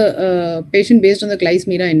send the patient based on the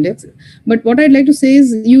Kleist-Meeder index. But what I'd like to say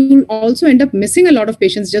is you also end up missing a lot of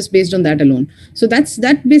patients just based on that alone. So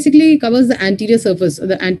that basically covers the anterior surface,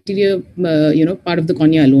 the anterior part of the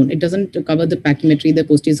cornea alone. It doesn't cover the pachymetry, the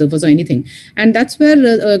posterior surface or anything. And that's where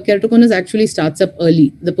keratoconus actually starts up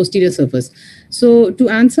early, the posterior surface. So to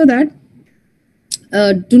answer that,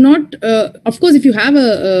 do not, of course, if you have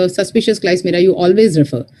a suspicious Kleist-Meeder, you always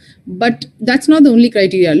refer. But that's not the only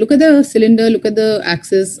criteria. Look at the cylinder, look at the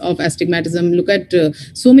axis of astigmatism, look at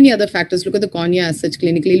so many other factors, look at the cornea as such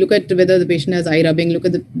clinically, look at whether the patient has eye rubbing, look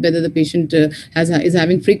at whether the patient is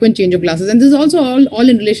having frequent change of glasses. And this is also all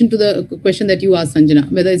in relation to the question that you asked,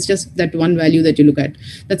 Sanjana, whether it's just that one value that you look at.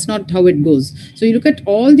 That's not how it goes. So you look at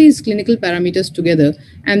all these clinical parameters together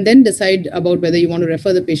and then decide about whether you want to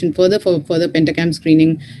refer the patient further for further pentacam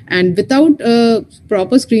screening. And without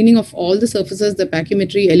proper screening of all the surfaces, the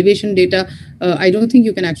pachymetry, elevation data, I don't think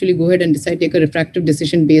you can actually go ahead and take a refractive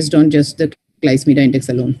decision based on just the Kleist-Meeder index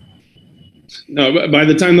alone. No, by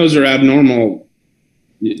the time those are abnormal,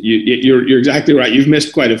 you're exactly right. You've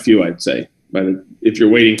missed quite a few, I'd say, if you're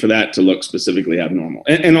waiting for that to look specifically abnormal.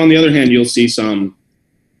 And on the other hand, you'll see some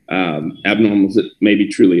abnormals that maybe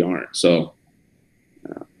truly aren't. So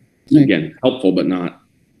again, helpful, but not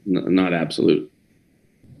absolute.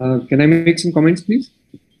 Can I make some comments, please?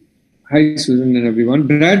 Hi, Susan and everyone.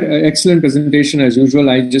 Brad, excellent presentation as usual.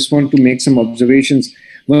 I just want to make some observations.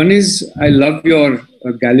 One is, I love your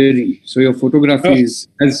gallery. So your photography is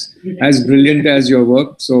as brilliant as your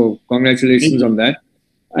work. So congratulations on that.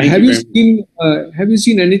 Have you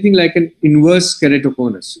seen anything like an inverse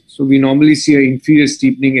keratoconus? So we normally see an inferior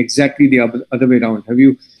steepening exactly the other way around. Have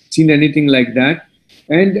you seen anything like that?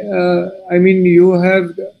 And I mean,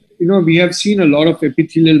 we have seen a lot of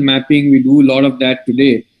epithelial mapping. We do a lot of that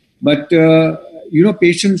today. But,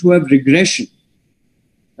 patients who have regression,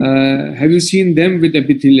 have you seen them with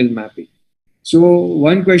epithelial mapping? So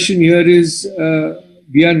one question here is,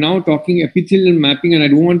 we are now talking epithelial mapping, and I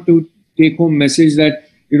don't want to take home message that,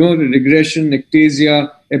 regression,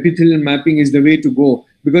 ectasia, epithelial mapping is the way to go,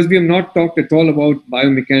 because we have not talked at all about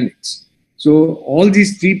biomechanics. So all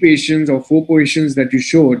these 3 patients or 4 patients that you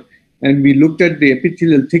showed, and we looked at the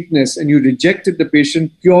epithelial thickness, and you rejected the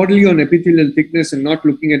patient purely on epithelial thickness and not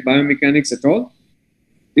looking at biomechanics at all,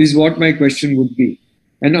 is what my question would be.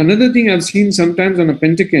 And another thing I've seen sometimes on a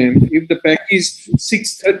pentacam, if the PACI is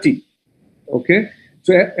 630, okay,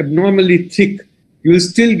 so abnormally thick, you will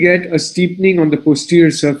still get a steepening on the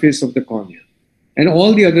posterior surface of the cornea. And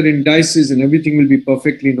all the other indices and everything will be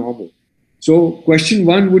perfectly normal. So question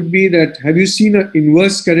one would be that, have you seen an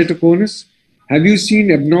inverse keratoconus? Have you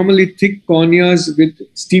seen abnormally thick corneas with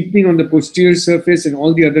steepening on the posterior surface and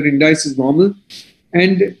all the other indices normal?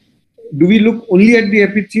 And do we look only at the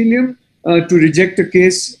epithelium to reject a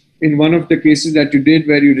case in one of the cases that you did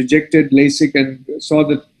where you rejected LASIK and saw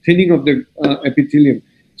the thinning of the epithelium?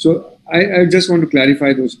 So I just want to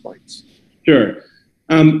clarify those points. Sure.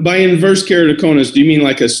 By inverse keratoconus, do you mean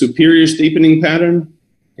like a superior steepening pattern?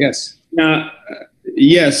 Yes.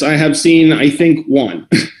 Yes, I have seen, I think, one.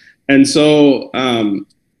 And so,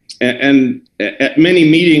 and at many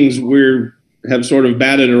meetings, we have sort of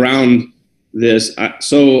batted around this.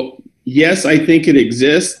 So, yes, I think it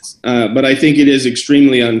exists, but I think it is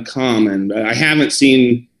extremely uncommon. I haven't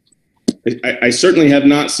seen, I certainly have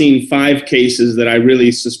not seen 5 cases that I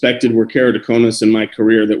really suspected were keratoconus in my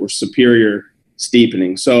career that were superior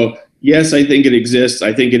steepening. So, yes, I think it exists.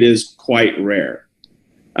 I think it is quite rare.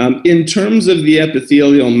 In terms of the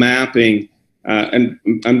epithelial mapping, and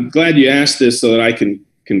I'm glad you asked this so that I can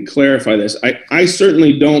clarify this. I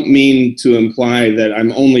certainly don't mean to imply that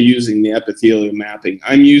I'm only using the epithelial mapping.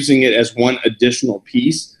 I'm using it as one additional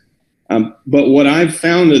piece. But what I've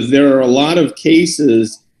found is there are a lot of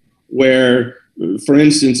cases where, for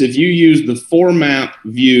instance, if you use the 4-map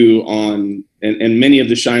view on, and many of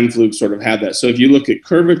the Scheimpflugs sort of have that. So if you look at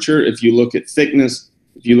curvature, if you look at thickness,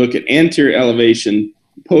 if you look at anterior elevation,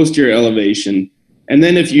 posterior elevation, and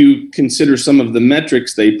then if you consider some of the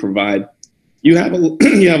metrics they provide, you have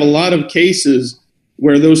a lot of cases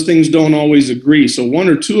where those things don't always agree. So 1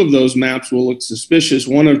 or 2 of those maps will look suspicious.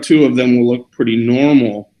 1 or 2 of them will look pretty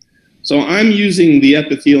normal. So I'm using the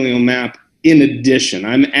epithelial map in addition.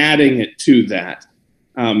 I'm adding it to that.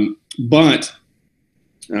 And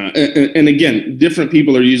again, different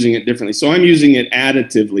people are using it differently. So I'm using it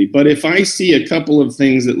additively. But if I see a couple of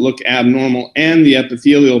things that look abnormal and the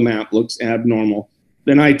epithelial map looks abnormal,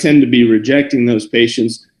 then I tend to be rejecting those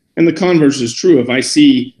patients. And the converse is true. If I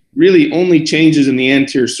see really only changes in the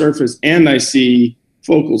anterior surface and I see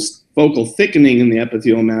focal thickening in the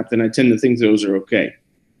epithelial map, then I tend to think those are okay.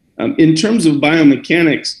 In terms of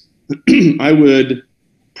biomechanics, I would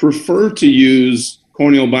prefer to use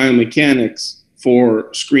corneal biomechanics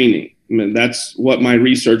for screening. I mean, that's what my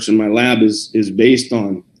research in my lab is based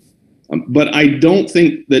on. But I don't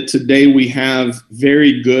think that today we have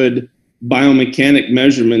very good biomechanic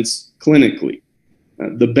measurements clinically.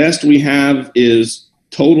 The best we have is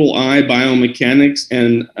total eye biomechanics,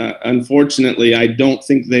 and unfortunately, I don't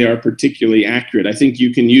think they are particularly accurate. I think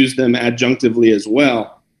you can use them adjunctively as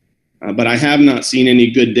well, but I have not seen any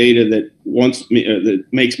good data that that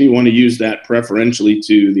makes me want to use that preferentially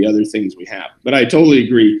to the other things we have. But I totally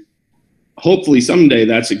agree. Hopefully someday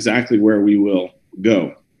that's exactly where we will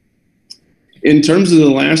go. In terms of the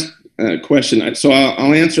last question, so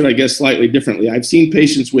I'll answer it, I guess, slightly differently. I've seen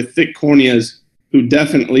patients with thick corneas who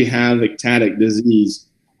definitely have ectatic disease.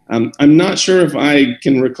 I'm not sure if I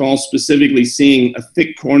can recall specifically seeing a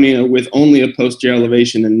thick cornea with only a posterior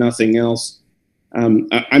elevation and nothing else.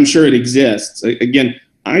 I'm sure it exists. Again,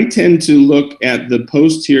 I tend to look at the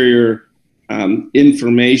posterior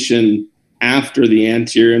information after the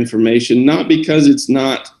anterior information, not because it's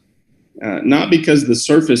not because the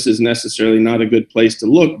surface is necessarily not a good place to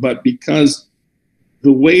look, but because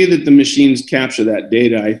the way that the machines capture that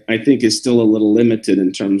data, I think, is still a little limited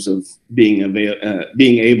in terms of being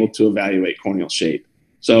able to evaluate corneal shape.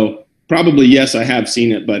 So probably, yes, I have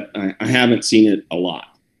seen it, but I haven't seen it a lot.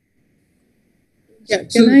 Yeah,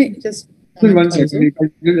 can I just... One second,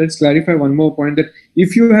 let's clarify one more point, that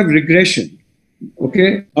if you have regression,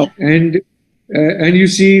 okay, and you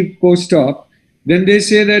see post-op, then they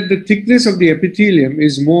say that the thickness of the epithelium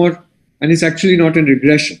is more, and it's actually not in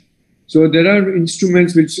regression. So there are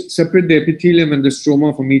instruments which separate the epithelium and the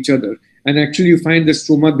stroma from each other, and actually you find the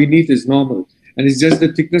stroma beneath is normal, and it's just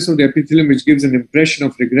the thickness of the epithelium which gives an impression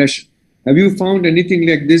of regression. Have you found anything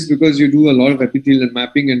like this, because you do a lot of epithelial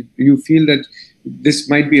mapping, and you feel that this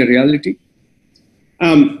might be a reality?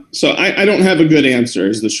 So I don't have a good answer,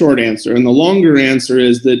 is the short answer. And the longer answer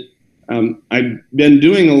is that I've been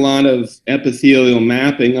doing a lot of epithelial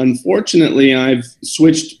mapping. Unfortunately, I've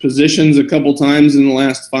switched positions a couple times in the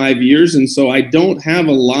last 5 years, and so I don't have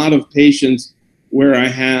a lot of patients where I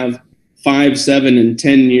have 5, 7, and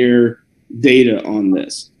 10-year data on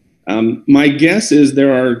this. My guess is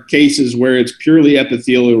there are cases where it's purely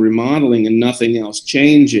epithelial remodeling and nothing else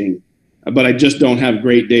changing, but I just don't have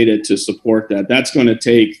great data to support that. That's going to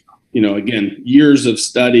take, again, years of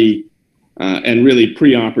study and really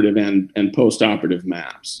preoperative and postoperative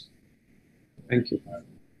maps. Thank you.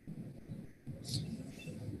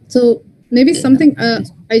 So maybe something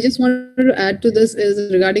I just wanted to add to this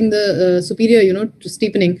is regarding the superior, to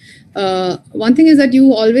steepening. One thing is that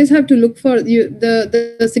you always have to look for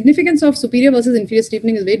the significance of superior versus inferior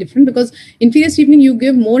steepening is very different, because inferior steepening you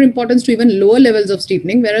give more importance to even lower levels of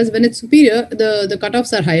steepening, whereas when it's superior, the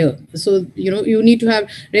cutoffs are higher. So you need to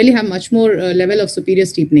really have much more level of superior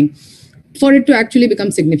steepening for it to actually become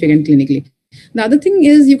significant clinically. The other thing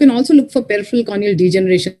is you can also look for peripheral corneal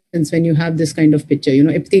degenerations when you have this kind of picture,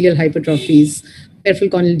 epithelial hypertrophies, peripheral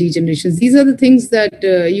corneal degenerations. These are the things that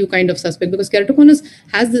you kind of suspect, because keratoconus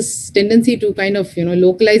has this tendency to kind of,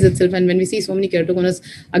 localize itself. And when we see so many keratoconus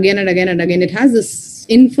again and again and again, it has this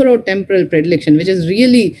inferotemporal predilection, which is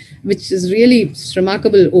really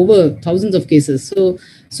remarkable over thousands of cases. So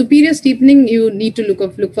superior steepening, you need to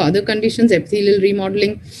look for other conditions, epithelial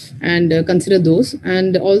remodeling, and consider those.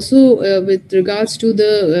 And also with regards to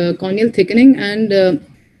the corneal thickening, and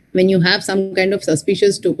when you have some kind of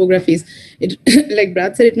suspicious topographies, it like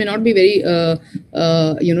Brad said, it may not be very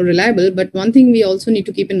reliable. But one thing we also need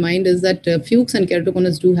to keep in mind is that fuchs and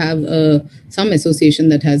keratoconus do have some association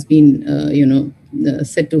that has been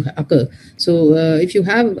said to occur. So if you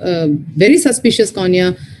have very suspicious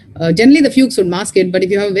cornea, generally the fuchs would mask it, but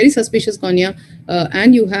if you have a very suspicious cornea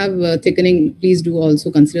and you have thickening, please do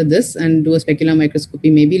also consider this and do a specular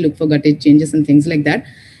microscopy, maybe look for gut edge changes and things like that.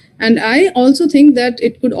 And I also think that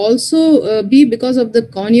it could also be because of the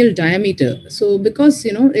corneal diameter. So because,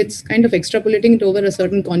 it's kind of extrapolating it over a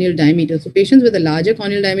certain corneal diameter. So patients with a larger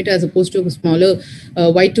corneal diameter as opposed to a smaller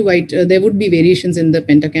white to white, there would be variations in the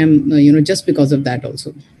pentacam, just because of that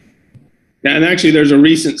also. Yeah, and actually there's a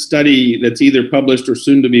recent study that's either published or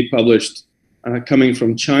soon to be published coming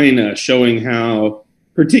from China, showing how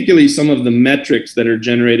particularly some of the metrics that are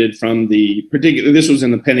generated from this was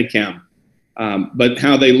in the pentacam, but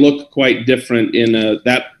how they look quite different in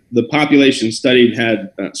that the population studied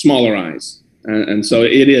had smaller eyes. And so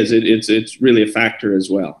it's really a factor as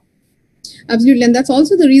well. Absolutely. And that's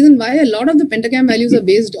also the reason why a lot of the pentacam values are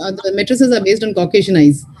based, the matrices are based on Caucasian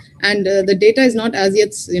eyes. And the data is not as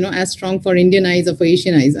yet, as strong for Indian eyes or for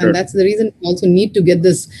Asian eyes. Sure. And that's the reason we also need to get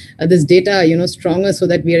this data, stronger, so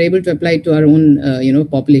that we are able to apply it to our own,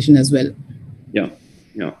 population as well. Yeah.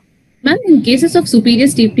 Ma'am, in cases of superior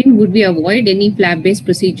steepening, would we avoid any flap-based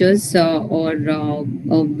procedures or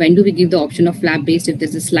when do we give the option of flap-based? If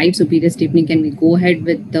there's a slight superior steepening, can we go ahead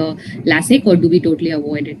with the LASIK, or do we totally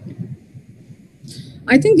avoid it?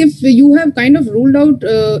 I think if you have kind of ruled out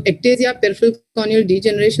ectasia, peripheral corneal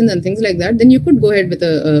degeneration and things like that, then you could go ahead with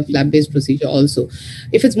a flap-based procedure also.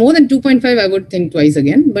 If it's more than 2.5, I would think twice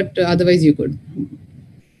again, but otherwise you could.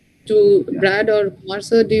 Brad or Kumar,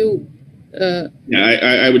 sir, do you...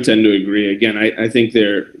 I would tend to agree. Again, I think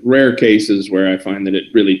there are rare cases where I find that it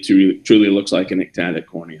really truly looks like an ectatic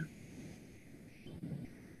cornea.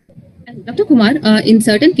 Dr. Kumar, in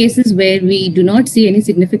certain cases where we do not see any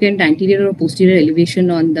significant anterior or posterior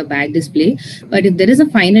elevation on the bag display, but if there is a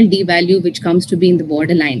final D value which comes to be in the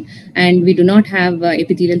borderline and we do not have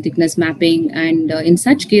epithelial thickness mapping, and in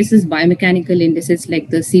such cases biomechanical indices like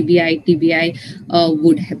the CBI, TBI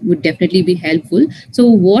would definitely be helpful. So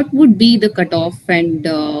what would be the cutoff, and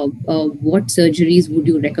what surgeries would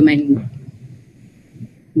you recommend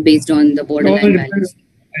based on the borderline values?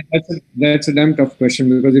 That's a damn tough question,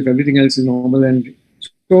 because if everything else is normal, and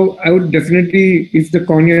so I would definitely, if the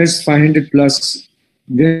cornea is 500 plus,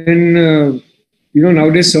 then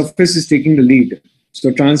nowadays surface is taking the lead.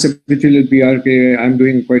 So transepithelial PRK, I'm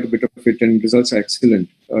doing quite a bit of it, and results are excellent.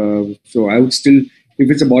 So I would still, if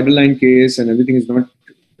it's a borderline case and everything is not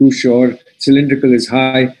too sure, cylindrical is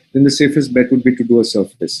high, then the safest bet would be to do a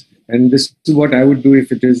surface. And this is what I would do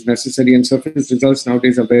if it is necessary. And surface results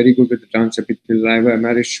nowadays are very good with the transepithelial. I have a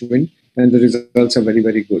Marish Schwinn, and the results are very,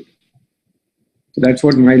 very good. So that's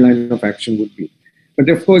what my line of action would be. But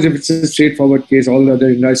of course, if it's a straightforward case, all the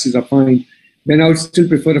other indices are fine, then I would still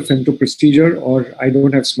prefer a femto procedure, or I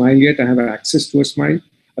don't have smile yet, I have access to a smile.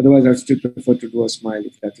 Otherwise, I would still prefer to do a smile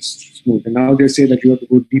if that is smooth. And now they say that you have to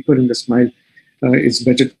go deeper in the smile. It's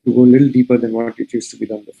better to go a little deeper than what it used to be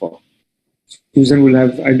done before. Soosan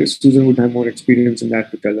would have more experience in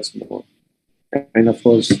that to tell us more. And of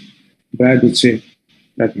course, Brad would say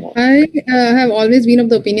that more. I have always been of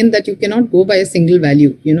the opinion that you cannot go by a single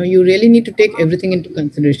value. You really need to take everything into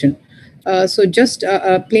consideration. So just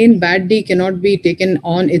a plain bad D cannot be taken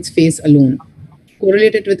on its face alone.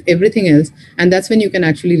 Correlate it with everything else, and that's when you can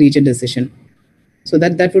actually reach a decision. So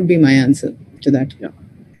that would be my answer to that. Yeah.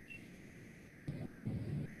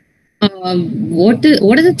 What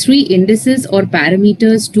are the three indices or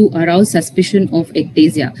parameters to arouse suspicion of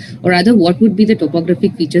ectasia? Or rather, what would be the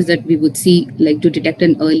topographic features that we would see like to detect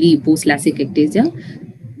an early post-LASIK ectasia?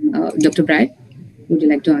 Dr. Brad, would you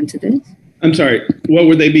like to answer this? I'm sorry, what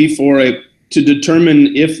would they be to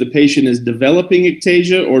determine if the patient is developing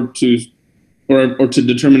ectasia or to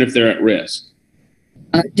determine if they're at risk?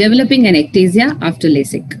 Developing an ectasia after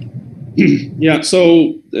LASIK. Yeah,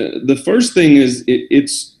 so the first thing is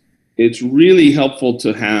it's really helpful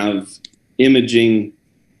to have imaging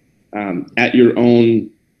at your own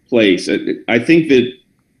place. I think that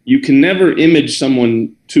you can never image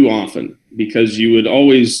someone too often because you would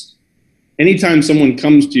always, anytime someone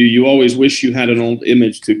comes to you, you always wish you had an old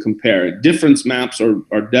image to compare. Difference maps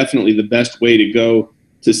are definitely the best way to go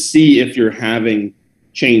to see if you're having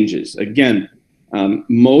changes. Again,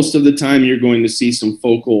 most of the time you're going to see some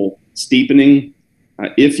focal steepening.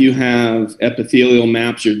 If you have epithelial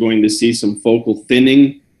maps, you're going to see some focal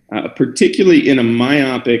thinning, particularly in a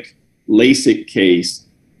myopic LASIK case.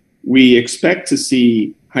 We expect to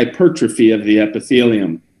see hypertrophy of the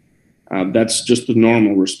epithelium. That's just the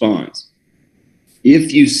normal response.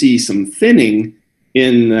 If you see some thinning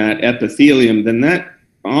in that epithelium, then that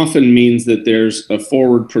often means that there's a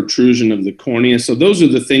forward protrusion of the cornea. So those are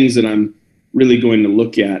the things that I'm really going to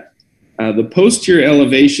look at. The posterior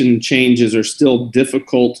elevation changes are still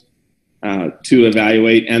difficult to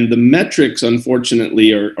evaluate, and the metrics,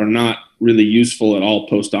 unfortunately, are not really useful at all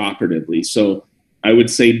post-operatively. So I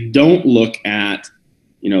would say don't look at,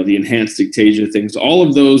 the enhanced ectasia things. All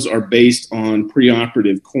of those are based on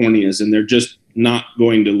preoperative corneas, and they're just not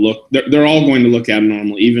going to look, they're all going to look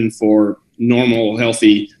abnormal, even for normal,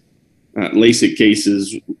 healthy LASIK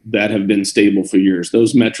cases that have been stable for years.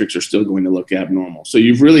 Those metrics are still going to look abnormal. So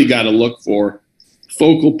you've really got to look for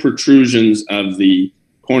focal protrusions of the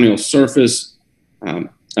corneal surface, and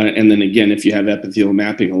then again, if you have epithelial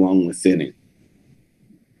mapping along with thinning.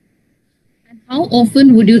 How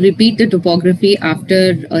often would you repeat the topography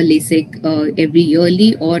after LASIK, every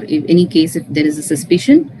yearly, or in any case if there is a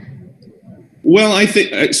suspicion? Well, I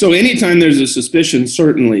think so. Anytime there's a suspicion,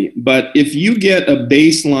 certainly. But if you get a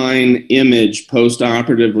baseline image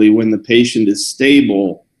post-operatively when the patient is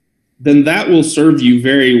stable, then that will serve you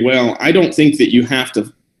very well. I don't think that you have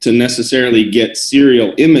to necessarily get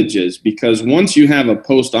serial images, because once you have a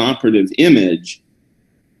post-operative image,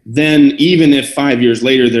 then even if 5 years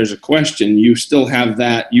later there's a question, you still have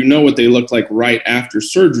that. You know what they look like right after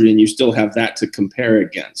surgery, and you still have that to compare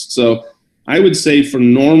against. So I would say for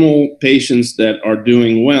normal patients that are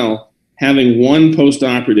doing well, having one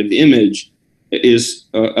post-operative image is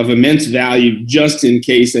of immense value just in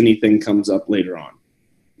case anything comes up later on.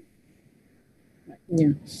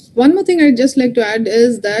 Yeah. One more thing I'd just like to add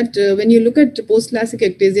is that when you look at post-LASIK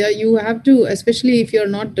ectasia, you have to, especially if you're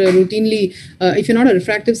not routinely, if you're not a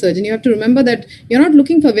refractive surgeon, you have to remember that you're not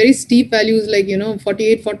looking for very steep values like,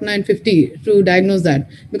 48, 49, 50 to diagnose that,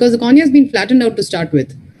 because the cornea has been flattened out to start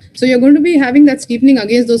with. So you're going to be having that steepening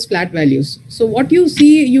against those flat values. So what you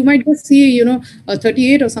see, you might just see, a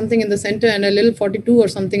 38 or something in the center and a little 42 or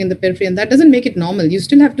something in the periphery, and that doesn't make it normal. You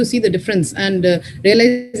still have to see the difference and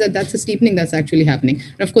realize that that's a steepening that's actually happening.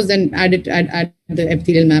 And of course, then add the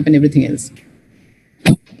epithelial map and everything else.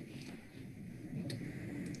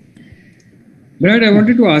 Brad, I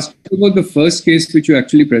wanted to ask you about the first case which you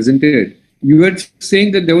actually presented. You were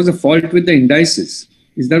saying that there was a fault with the indices.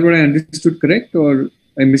 Is that what I understood correct, or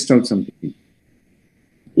I missed out something?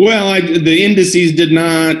 Well, the indices did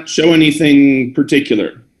not show anything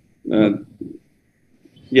particular.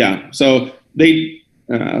 So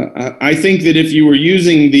I think that if you were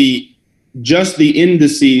using just the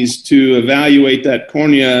indices to evaluate that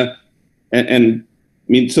cornea,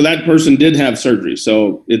 so that person did have surgery.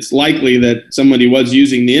 So it's likely that somebody was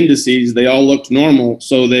using the indices. They all looked normal,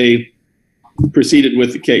 so they proceeded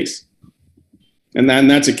with the case. And then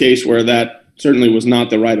that's a case where that certainly was not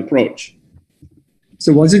the right approach.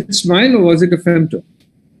 So was it SMILE or was it a femto?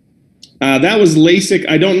 That was LASIK.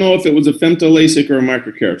 I don't know if it was a femto LASIK or a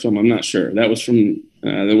microkeratome. I'm not sure. That was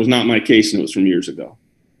that was not my case, and it was from years ago.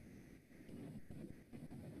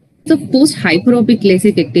 So post-hyperopic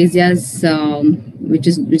LASIK ectasias, which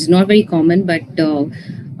is not very common, but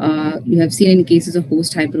you have seen in cases of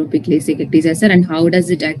post-hyperopic LASIK ectasia, sir, and how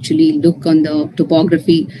does it actually look on the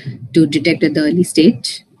topography to detect at the early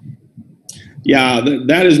stage? Yeah,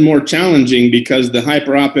 that is more challenging because the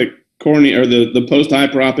hyperopic cornea, or the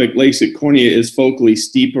post-hyperopic LASIK cornea, is focally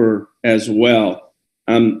steeper as well.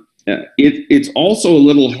 It's also a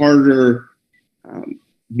little harder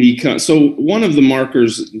because, so one of the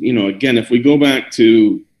markers, again, if we go back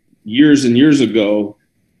to years and years ago,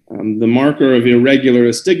 the marker of irregular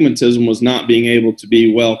astigmatism was not being able to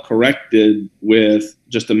be well corrected with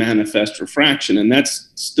just a manifest refraction, and that's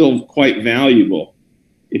still quite valuable.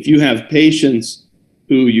 If you have patients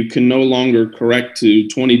who you can no longer correct to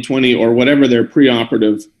 20/20 or whatever their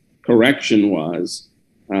preoperative correction was,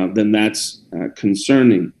 then that's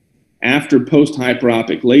concerning. After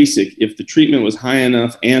post-hyperopic LASIK, if the treatment was high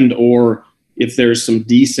enough and or if there's some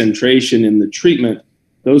decentration in the treatment,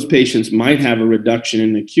 those patients might have a reduction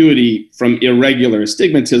in acuity from irregular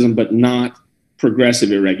astigmatism, but not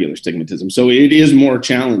progressive irregular astigmatism. So it is more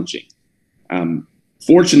challenging.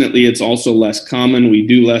 Fortunately, it's also less common. We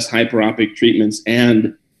do less hyperopic treatments,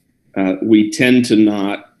 and we tend to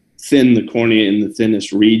not thin the cornea in the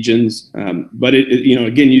thinnest regions. But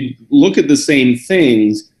again, you look at the same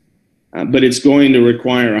things, but it's going to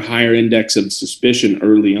require a higher index of suspicion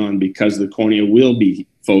early on because the cornea will be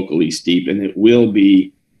focally steep and it will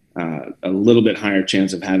be a little bit higher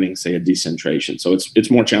chance of having, say, a decentration. So it's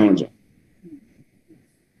more challenging.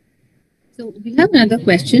 So we have another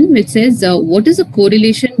question which says, what is the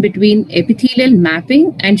correlation between epithelial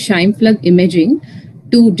mapping and Scheimpflug imaging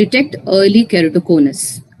to detect early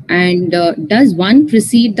keratoconus? And does one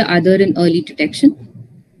precede the other in early detection?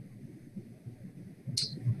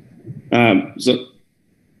 So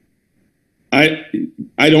I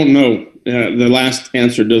don't know. The last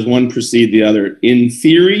answer, does one precede the other? In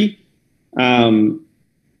theory,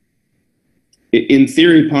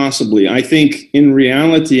 possibly. I think in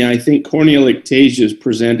reality, I think corneal ectasias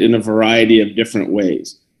present in a variety of different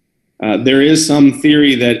ways. There is some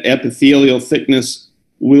theory that epithelial thickness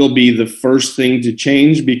will be the first thing to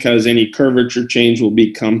change because any curvature change will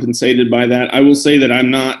be compensated by that. I will say that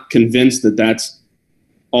I'm not convinced that that's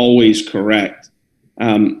always correct.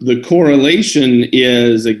 The correlation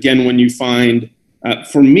is, again, when you find,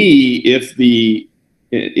 for me, if the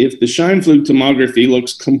Scheimpflug tomography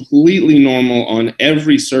looks completely normal on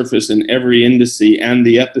every surface and every indice, and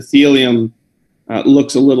the epithelium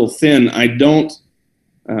looks a little thin, I don't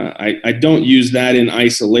use that in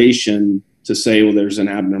isolation to say, well, there's an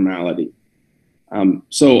abnormality.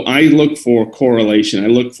 So I look for correlation. I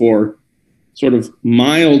look for sort of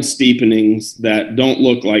mild steepenings that don't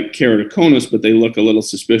look like keratoconus, but they look a little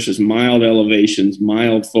suspicious, mild elevations,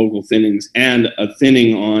 mild focal thinnings, and a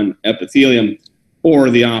thinning on epithelium, or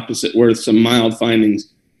the opposite, where some mild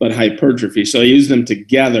findings, but hypertrophy. So I use them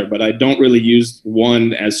together, but I don't really use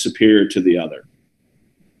one as superior to the other.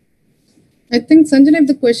 I think, Sanjana, if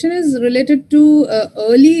the question is related to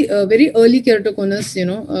very early keratoconus,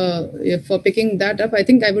 for picking that up, I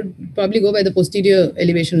think I would probably go by the posterior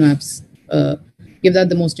elevation maps. Give that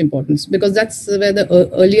the most importance, because that's where the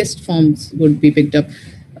earliest forms would be picked up.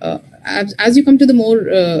 As you come to the more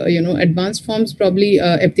advanced forms, probably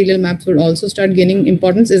epithelial maps would also start gaining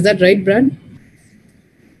importance. Is that right, Brad?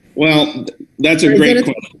 Well, that's a great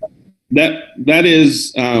question. That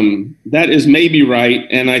is maybe right,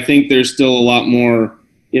 and I think there's still a lot more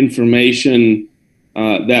information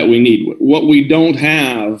that we need. What we don't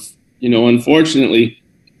have, unfortunately,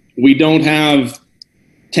 we don't have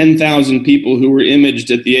 10,000 people who were imaged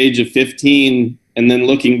at the age of 15 and then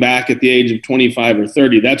looking back at the age of 25 or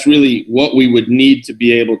 30. That's really what we would need to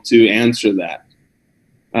be able to answer that.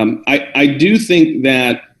 I do think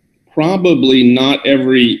that probably not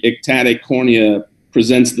every ectatic cornea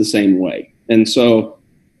presents the same way. And so,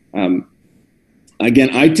 again,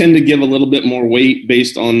 I tend to give a little bit more weight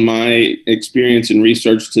based on my experience and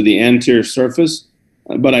research to the anterior surface,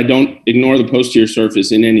 but I don't ignore the posterior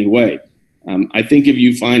surface in any way. I think if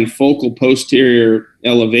you find focal posterior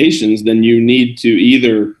elevations, then you need to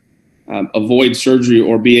either avoid surgery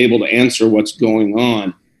or be able to answer what's going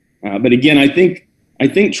on. But again, I think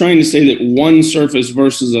trying to say that one surface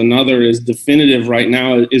versus another is definitive right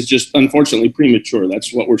now is just unfortunately premature.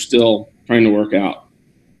 That's what we're still trying to work out.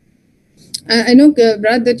 I know,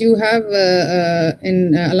 Brad, that you have,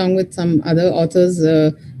 along with some other authors,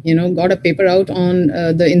 got a paper out on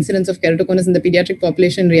the incidence of keratoconus in the pediatric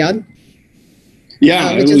population in Riyadh.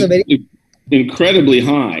 Yeah, which is a very incredibly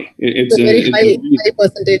high. It's a very high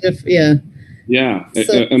percentage of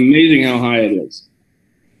So, amazing how high it is.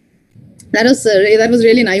 That was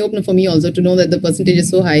really an eye opener for me also to know that the percentage is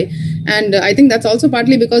so high, and I think that's also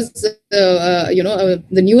partly because the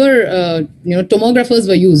newer tomographers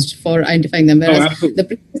were used for identifying them, whereas all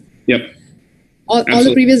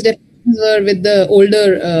the previous definitions were with the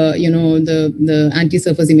older the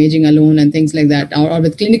anti-surface imaging alone and things like that, or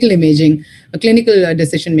with clinical imaging, clinical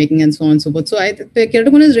decision making, and so on and so forth. So I think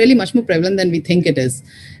keratoconus is really much more prevalent than we think it is.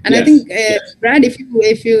 And I think, Brad, if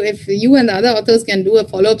you and the other authors can do a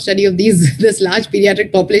follow-up study of this large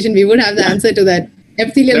pediatric population, we would have the answer to that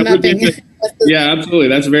epithelial mapping. Yeah, absolutely.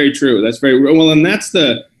 That's very true. That's very well, and that's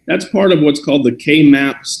part of what's called the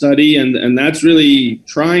K-map study, and that's really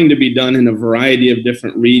trying to be done in a variety of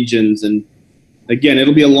different regions. And again,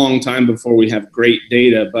 it'll be a long time before we have great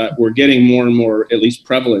data, but we're getting more and more, at least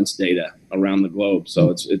prevalence data around the globe. So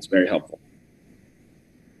it's very helpful.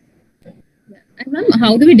 And ma'am,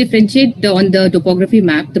 how do we differentiate on the topography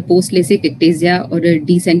map the post-LASIK ectasia or a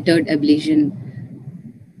decentered ablation?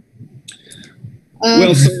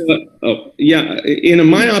 Well, yeah, in a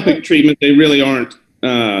myopic treatment, they really aren't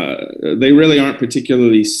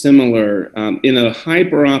particularly similar. In a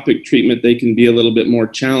hyperopic treatment, they can be a little bit more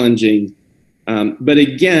challenging. But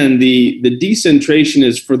again, the decentration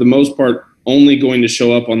is for the most part only going to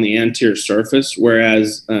show up on the anterior surface,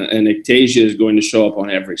 whereas an ectasia is going to show up on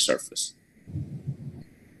every surface.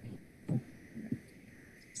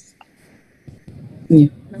 Yeah.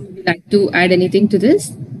 Would you like to add anything to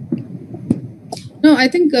this? No, I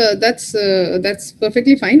think that's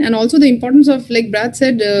perfectly fine. And also the importance of, like Brad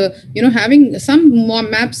said, having some more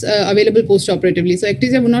maps available post-operatively. So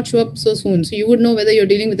ectasia would not show up so soon. So you would know whether you're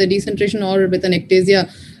dealing with a decentration or with an ectasia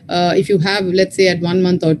if you have, let's say, at 1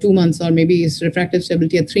 month or 2 months, or maybe it's refractive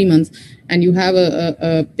stability at 3 months, and you have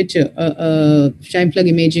a picture, a shine plug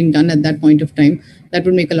imaging done at that point of time. That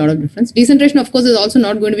would make a lot of difference. Decentration, of course, is also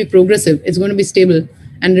not going to be progressive. It's going to be stable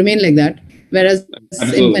and remain like that. Whereas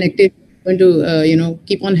in an ectasia, going to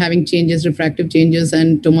keep on having changes, refractive changes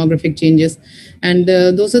and tomographic changes, and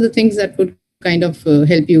those are the things that would kind of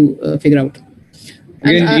help you figure out.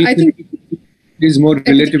 And I think is more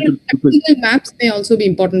relative to ectatic maps may also be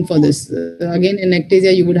important for this. Again, in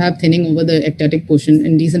ectasia you would have thinning over the ectatic portion.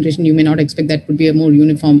 In decentration you may not expect that would be a more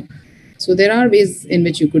uniform. So there are ways in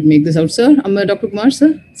which you could make this out. Sir, Dr. Kumar,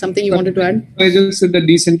 sir, something you wanted to add? I just said that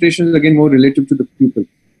decentration is again more relative to the pupil.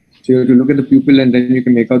 So you have to look at the pupil, and then you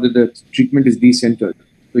can make out that the treatment is decentered.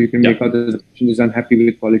 So you can make out that the patient is unhappy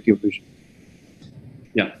with quality of vision.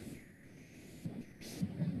 Yeah.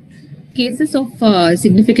 Cases of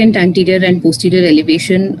significant anterior and posterior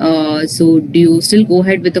elevation. So do you still go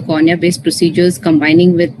ahead with the cornea-based procedures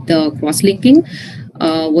combining with cross-linking?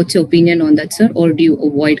 What's your opinion on that, sir? Or do you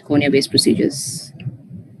avoid cornea-based procedures?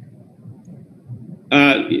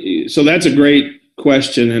 So that's a great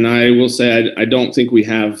question, and I will say I don't think we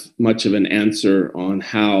have much of an answer on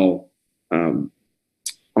how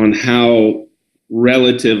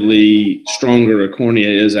relatively stronger a cornea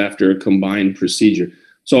is after a combined procedure.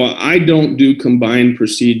 So I don't do combined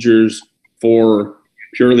procedures for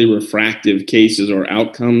purely refractive cases or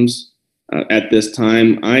outcomes at this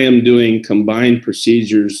time. I am doing combined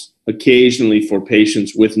procedures occasionally for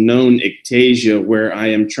patients with known ectasia, where I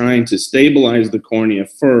am trying to stabilize the cornea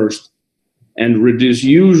first and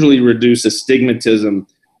usually reduce astigmatism,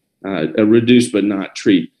 reduce but not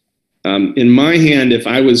treat. In my hand, if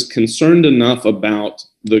I was concerned enough about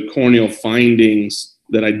the corneal findings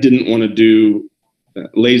that I didn't want to do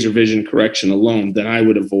laser vision correction alone, then I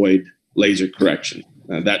would avoid laser correction.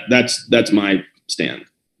 That's my stand.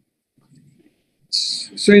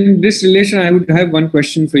 So in this relation, I would have one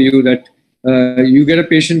question for you, that you get a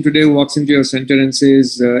patient today who walks into your center and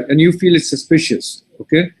says, and you feel it's suspicious,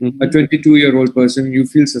 okay? Mm-hmm. A 22-year-old person, you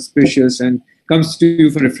feel suspicious and comes to you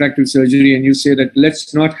for refractive surgery, and you say that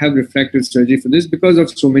let's not have refractive surgery for this because of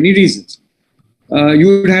so many reasons. You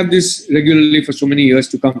would have this regularly for so many years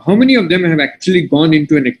to come. How many of them have actually gone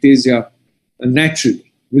into an ectasia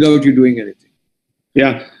naturally without you doing anything?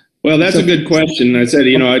 Yeah, well, that's a good question. I said,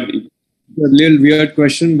 a little weird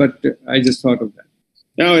question, but I just thought of that.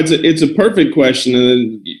 No, it's a perfect question.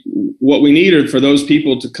 And what we need are for those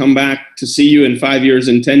people to come back to see you in 5 years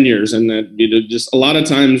and 10 years. And that just a lot of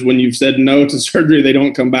times when you've said no to surgery, they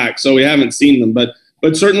don't come back. So we haven't seen them, but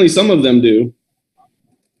certainly some of them do.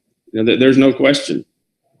 There's no question.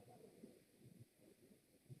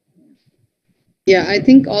 Yeah, I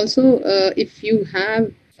think also if you have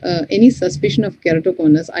any suspicion of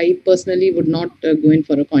keratoconus, I personally would not go in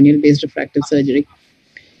for a corneal-based refractive surgery,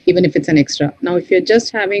 even if it's an extra. Now, if you're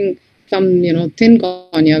just having some, thin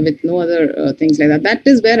cornea with no other things like that, that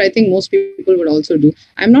is where I think most people would also do.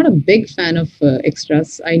 I'm not a big fan of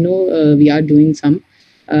extras. I know we are doing some.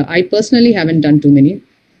 I personally haven't done too many,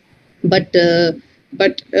 but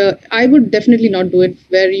I would definitely not do it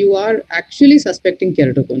where you are actually suspecting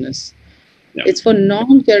keratoconus. Yeah. It's for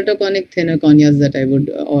non-keratoconic thinner corneas that I would,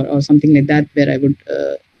 or something like that, where I would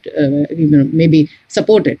maybe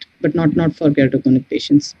support it, but not for keratoconic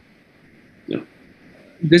patients. Yeah.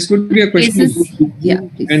 This would be a question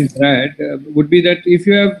and Brad, would be that if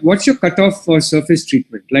you have, what's your cutoff for surface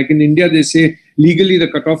treatment? Like in India, they say legally the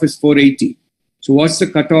cutoff is 480. So what's the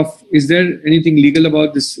cutoff? Is there anything legal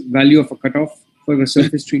about this value of a cutoff for a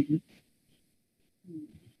surface treatment?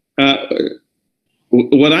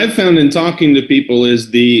 What I've found in talking to people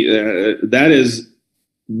is that is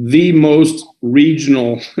the most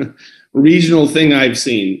regional thing I've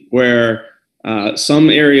seen, where some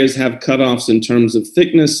areas have cutoffs in terms of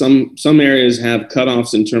thickness. Some areas have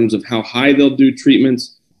cutoffs in terms of how high they'll do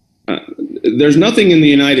treatments. There's nothing in the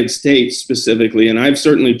United States specifically, and I've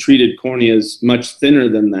certainly treated corneas much thinner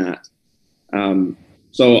than that.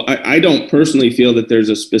 So I don't personally feel that there's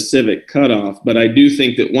a specific cutoff, but I do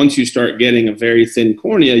think that once you start getting a very thin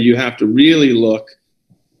cornea, you have to really look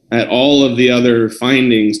at all of the other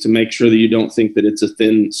findings to make sure that you don't think that it's a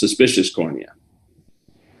thin, suspicious cornea.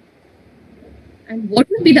 And what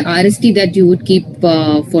would be the RST that you would keep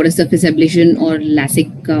for a surface ablation or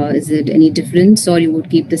LASIK? Is it any difference, or you would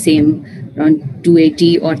keep the same around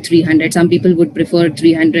 280 or 300? Some people would prefer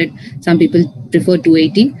 300, some people prefer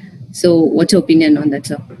 280. So what's your opinion on that,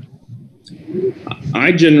 sir?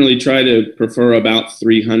 I generally try to prefer about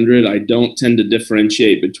 300. I don't tend to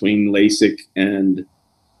differentiate between LASIK and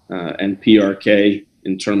PRK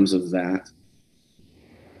in terms of that.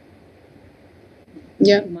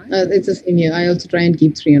 Yeah, it's the same here. I also try and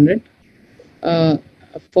keep 300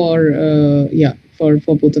 for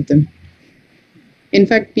both of them. In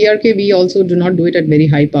fact, PRK, we also do not do it at very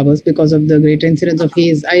high powers because of the greater incidence of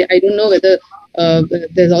haze. I don't know whether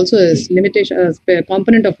there's also a limitation, a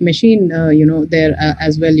component of machine, there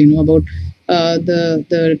as well, about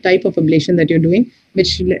the type of ablation that you're doing,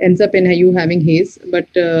 which ends up in you having haze. But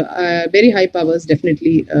very high powers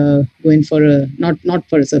definitely going for not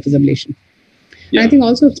for a surface ablation. Yeah. And I think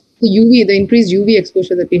also the increased UV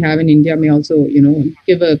exposure that we have in India may also,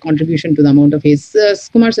 give a contribution to the amount of haze.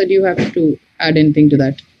 Kumar said you have to add anything to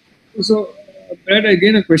that. So, Brad,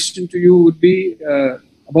 again, a question to you would be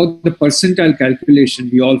about the percentile calculation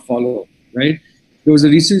we all follow, right? There was a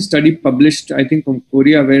recent study published, I think, from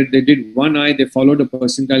Korea, where they did one eye, they followed a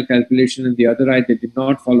percentile calculation, and the other eye, they did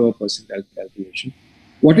not follow a percentile calculation.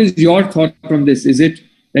 What is your thought from this? Is it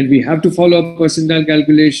that we have to follow a percentile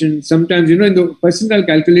calculation? Sometimes, the percentile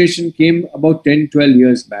calculation came about 10, 12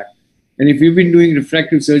 years back. And if we've been doing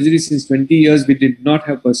refractive surgery since 20 years, we did not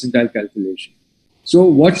have percentile calculation. So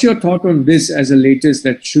what's your thought on this as a latest,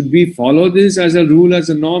 that should we follow this as a rule, as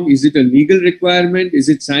a norm? Is it a legal requirement? Is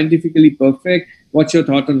it scientifically perfect? What's your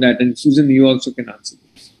thought on that? And Soosan, you also can answer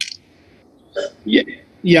this.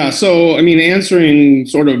 Yeah. So, answering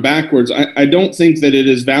sort of backwards, I don't think that it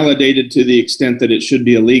is validated to the extent that it should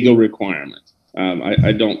be a legal requirement.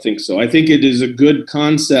 I don't think so. I think it is a good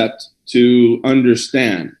concept to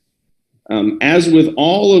understand. As with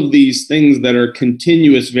all of these things that are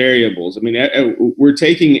continuous variables, we're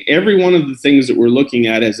taking every one of the things that we're looking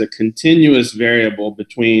at as a continuous variable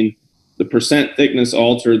between the percent thickness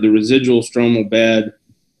altered, the residual stromal bed,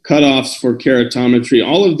 cutoffs for keratometry.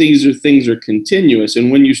 All of these things are continuous.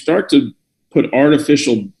 And when you start to put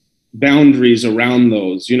artificial boundaries around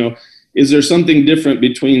those, is there something different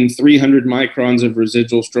between 300 microns of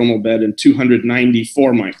residual stromal bed and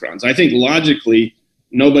 294 microns? I think logically,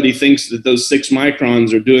 nobody thinks that those 6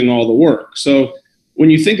 microns are doing all the work. So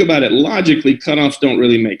when you think about it logically, cutoffs don't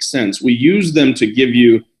really make sense. We use them to give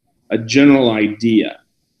you a general idea.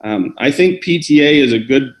 I think PTA is a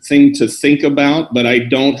good thing to think about, but I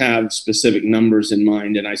don't have specific numbers in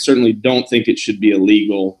mind, and I certainly don't think it should be a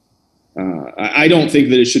legal. I don't think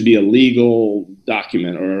that it should be a legal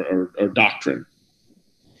document or doctrine.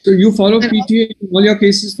 So you follow PTA in all your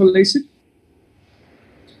cases for LASIK?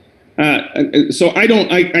 So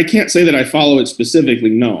I can't say that I follow it specifically.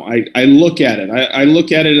 No, I look at it. I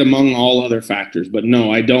look at it among all other factors, but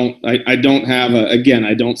no, I don't have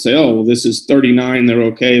I don't say, oh, well, this is 39, they're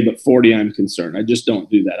okay, but 40, I'm concerned. I just don't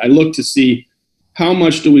do that. I look to see how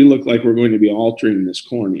much do we look like we're going to be altering this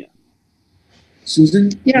cornea.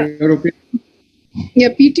 Soosan, your opinion? Yeah,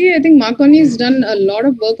 PTA, I think Marconi has done a lot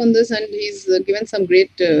of work on this, and he's given some great,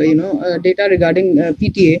 data regarding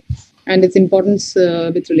PTA. And its importance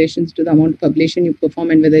with relations to the amount of ablation you perform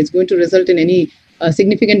and whether it's going to result in any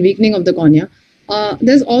significant weakening of the cornea.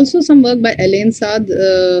 There's also some work by Elaine Saad,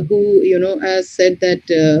 who has said that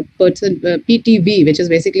PTV, which is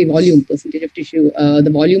basically volume, percentage of tissue, the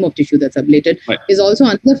volume of tissue that's ablated, right, is also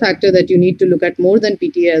another factor that you need to look at more than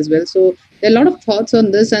PTA as well. So there are a lot of thoughts on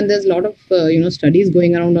this, and there's a lot of studies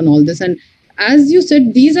going around on all this. And as you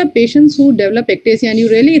said, these are patients who develop ectasia, and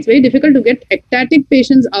it's very difficult to get ectatic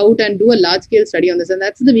patients out and do a large-scale study on this. And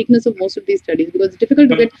that's the weakness of most of these studies, because it's difficult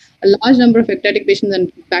to get a large number of ectatic patients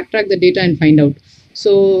and backtrack the data and find out.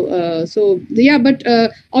 But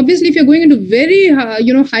obviously, if you're going into very,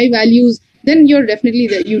 high values, then you're definitely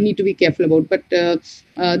you need to be careful about. But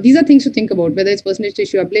these are things to think about, whether it's percentage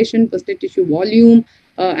tissue ablation, percentage tissue volume,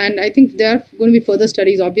 And I think there are going to be further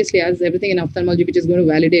studies, obviously, as everything in ophthalmology, which is going to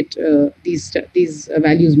validate these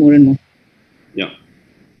values more and more. Yeah.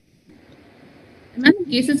 Ma'am, in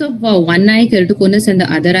cases of one eye keratoconus and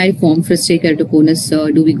the other eye form frustrate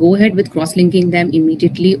keratoconus, do we go ahead with cross-linking them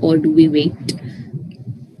immediately or do we wait?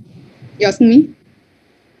 You asking me?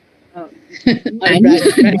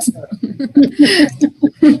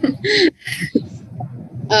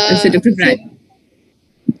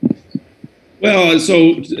 Well,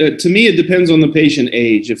 so to me, it depends on the patient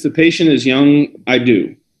age. If the patient is young, I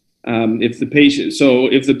do. If the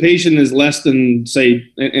patient is less than, say,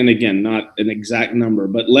 and again, not an exact number,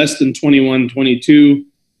 but less than 21, 22,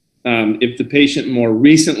 if the patient more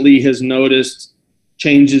recently has noticed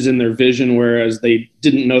changes in their vision, whereas they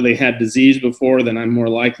didn't know they had disease before, then I'm more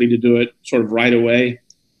likely to do it sort of right away.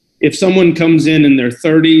 If someone comes in their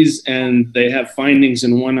 30s and they have findings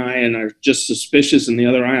in one eye and are just suspicious in the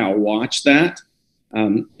other eye, I'll watch that.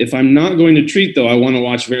 If I'm not going to treat, though, I want to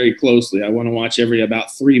watch very closely. I want to watch every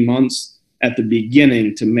about 3 months at the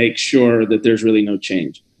beginning to make sure that there's really no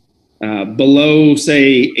change. Below,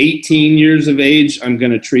 say, 18 years of age, I'm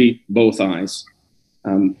going to treat both eyes,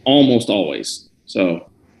 almost always. So,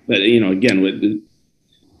 but, again,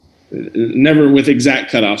 never with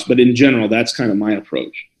exact cutoffs, but in general, that's kind of my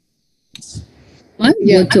approach. What's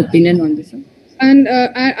your opinion on this one? And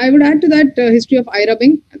I would add to that history of eye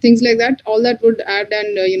rubbing, things like that. All that would add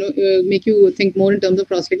and make you think more in terms of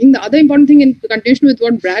cross-linking. The other important thing in continuation with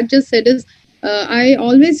what Brad just said is I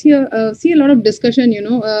always see a lot of discussion,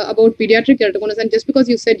 about pediatric keratoconus. And just because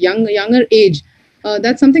you said younger age,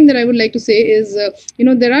 that's something that I would like to say is,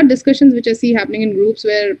 there are discussions which I see happening in groups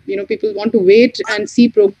where, people want to wait and see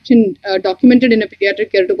progression documented in a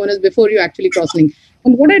pediatric keratoconus before you actually cross-link.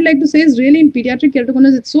 And what I'd like to say is really in pediatric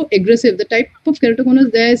keratoconus, it's so aggressive. The type of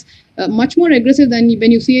keratoconus there is much more aggressive than when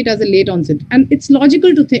you see it as a late onset. And it's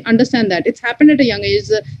logical to understand that. It's happened at a young age.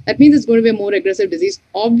 That means it's going to be a more aggressive disease.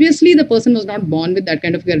 Obviously, the person was not born with that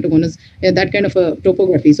kind of keratoconus, that kind of a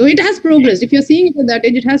topography. So it has progressed. If you're seeing it at that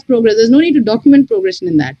age, it has progressed. There's no need to document progression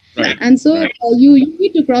in that. Right. And so you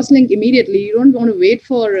need to cross-link immediately. You don't want to wait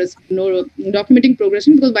for documenting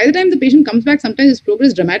progression, because by the time the patient comes back, sometimes it's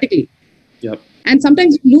progressed dramatically. Yep. And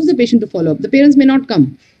sometimes you lose the patient to follow up. The parents may not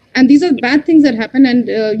come. And these are bad things that happen. And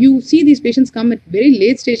you see these patients come at very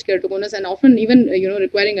late stage keratoconus and often even,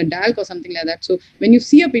 requiring a DALC or something like that. So when you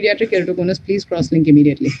see a pediatric keratoconus, please cross-link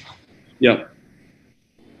immediately. Yeah.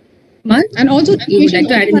 And also, you would like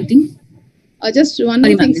to add anything? Just one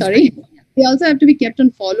more thing, sorry. They also have to be kept on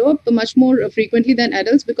follow-up much more frequently than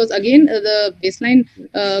adults, because again, the baseline,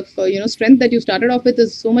 strength that you started off with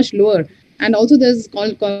is so much lower. And also there's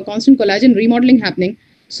constant collagen remodeling happening.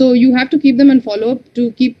 So you have to keep them in follow-up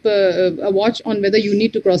to keep a watch on whether you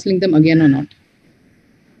need to cross-link them again or not.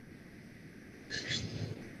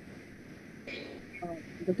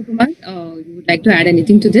 Dr. Kumar, you would like to add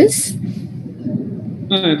anything to this?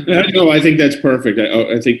 No, I think that's perfect.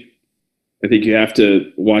 I think you have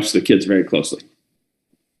to watch the kids very closely.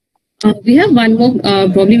 We have one more,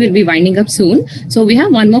 probably we'll be winding up soon. So we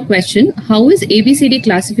have one more question. How is ABCD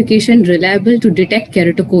classification reliable to detect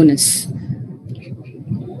keratoconus?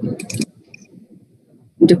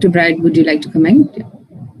 Dr. Brad, would you like to comment?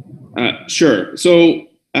 Sure. So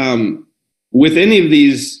with any of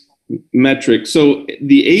these metrics, so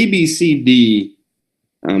the ABCD,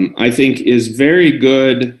 I think, is very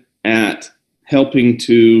good at helping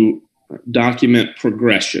to document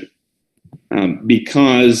progression.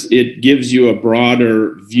 Because it gives you a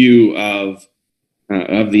broader view of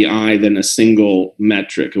the eye than a single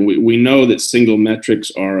metric. And we know that single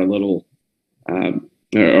metrics are a little,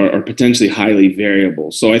 are potentially highly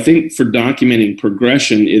variable. So I think for documenting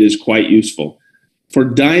progression, it is quite useful. For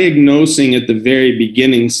diagnosing at the very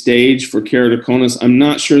beginning stage for keratoconus, I'm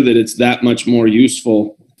not sure that it's that much more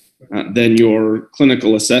useful than your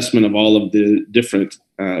clinical assessment of all of the different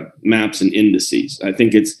maps and indices. I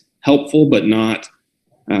think it's helpful, but not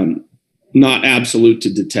absolute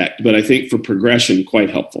to detect. But I think for progression,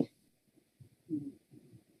 quite helpful.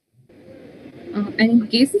 And in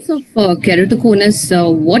cases of keratoconus,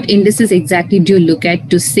 what indices exactly do you look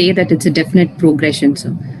at to say that it's a definite progression?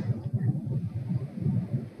 So,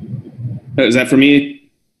 is that for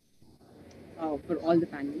me? For all the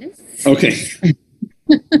panelists. Okay.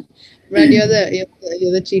 Brad, you're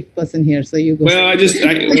the chief person here, so you go. Well, I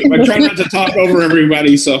try not to talk over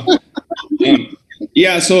everybody. So,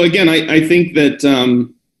 yeah. So again, I think that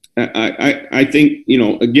I think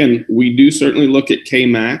again, we do certainly look at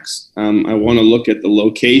Kmax. I want to look at the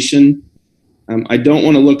location. I don't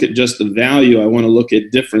want to look at just the value. I want to look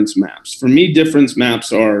at difference maps. For me, difference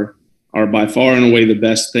maps are are by far and away the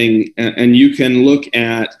best thing. And you can look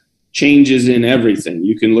at changes in everything.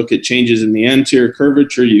 You can look at changes in the anterior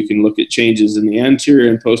curvature. You can look at changes in the anterior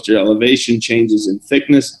and posterior elevation, changes in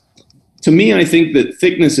thickness. To me, I think that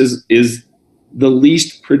thickness is the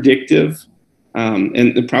least predictive,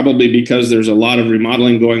 and probably because there's a lot of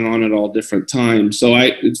remodeling going on at all different times. So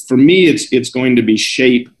for me, it's going to be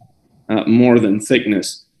shape more than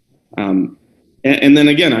thickness. And then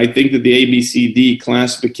again, I think that the ABCD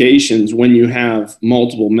classifications, when you have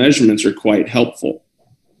multiple measurements, are quite helpful.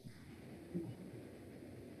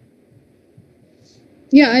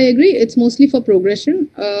 Yeah, I agree. It's mostly for progression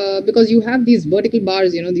because you have these vertical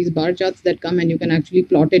bars, these bar charts that come and you can actually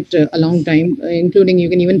plot it a long time, including you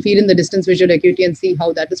can even feed in the distance visual acuity and see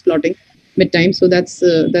how that is plotting mid time. So that's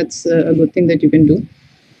a good thing that you can do.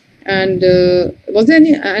 And was there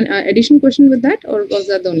any additional question with that, or was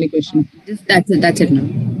that the only question? That's it now.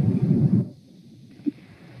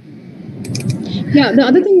 Yeah, the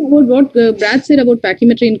other thing about what Brad said about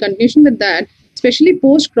pachymetry, in continuation with that, especially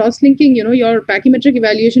post cross-linking, your pachymetric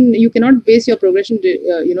evaluation, you cannot base your progression,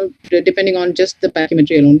 depending on just the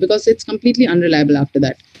pachymetry alone, because it's completely unreliable after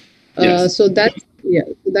that. Yes. So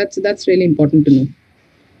that's really important to know.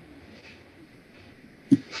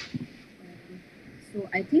 So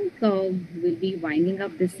I think we'll be winding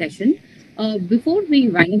up this session. Before we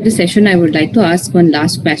wind up the session, I would like to ask one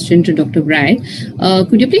last question to Dr. Brad.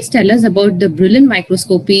 Could you please tell us about the Brilliant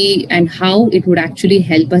microscopy and how it would actually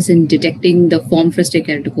help us in detecting the form frustrate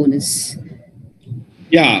keratoconus?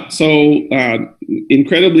 Yeah, so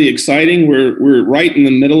incredibly exciting. We're right in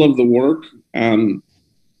the middle of the work. I'm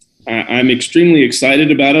extremely excited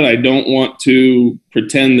about it. I don't want to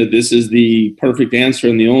pretend that this is the perfect answer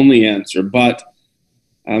and the only answer, but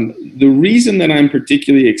the reason that I'm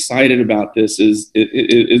particularly excited about this is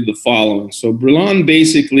the following. So Brilliant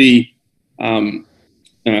basically,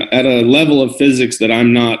 at a level of physics that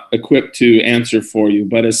I'm not equipped to answer for you,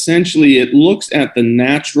 but essentially it looks at the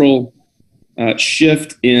natural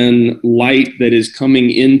shift in light that is coming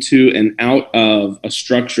into and out of a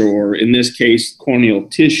structure, or in this case, corneal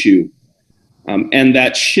tissue. And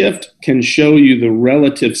that shift can show you the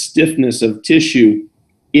relative stiffness of tissue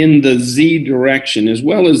in the Z direction as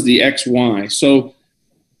well as the XY. So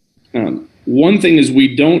one thing is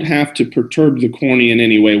we don't have to perturb the cornea in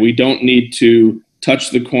any way. We don't need to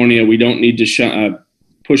touch the cornea. We don't need to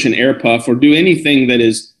push an air puff or do anything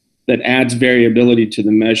that adds variability to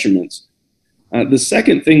the measurements. The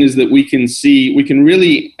second thing is that we can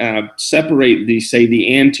really separate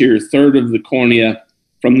the anterior third of the cornea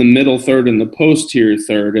from the middle third and the posterior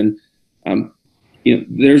third. And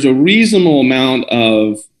there's a reasonable amount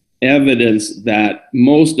of evidence that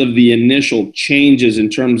most of the initial changes in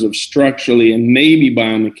terms of structurally and maybe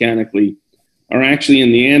biomechanically are actually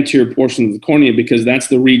in the anterior portion of the cornea, because that's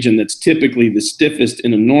the region that's typically the stiffest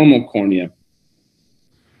in a normal cornea.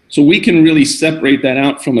 So we can really separate that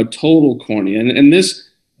out from a total cornea. And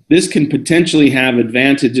this can potentially have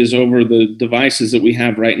advantages over the devices that we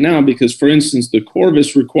have right now, because, for instance, the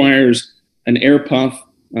Corvus requires an air puff,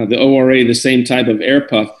 the ORA, the same type of air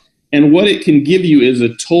puff. And what it can give you is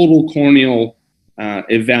a total corneal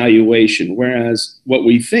evaluation, whereas what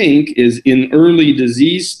we think is in early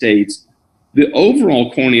disease states, the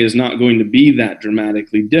overall cornea is not going to be that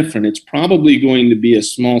dramatically different. It's probably going to be a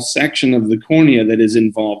small section of the cornea that is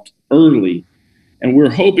involved early. And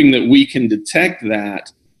we're hoping that we can detect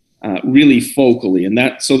that really focally.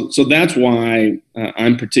 And so that's why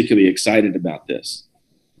I'm particularly excited about this.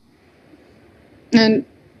 And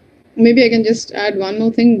maybe I can just add one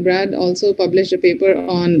more thing. Brad also published a paper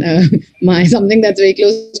on something that's very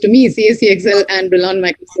close to me, CACXL and Brilliant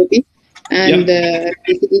microscopy. And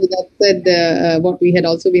basically that said what we had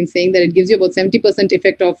also been saying, that it gives you about 70%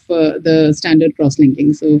 effect of the standard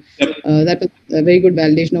cross-linking. So that was a very good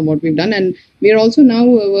validation of what we've done. And we are also now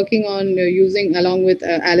working on using, along with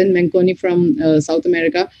Alan Menconi from South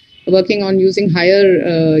America, working on using higher,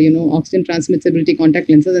 oxygen transmissibility contact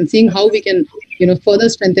lenses and seeing how we can, further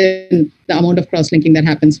strengthen the amount of cross-linking that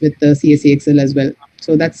happens with the CACXL as well.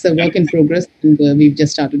 So that's a work in progress, and we've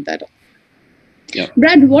just started that. Yep.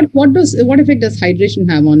 Brad, what effect does hydration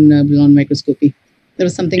have on Brilliant microscopy? There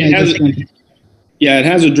was something I just wanted. Yeah, it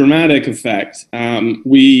has a dramatic effect.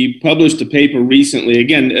 We published a paper recently.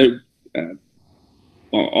 Again,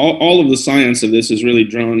 all of the science of this is really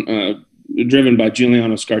driven by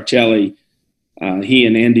Giuliano Scarcelli. He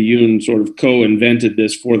and Andy Yoon sort of co-invented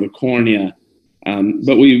this for the cornea.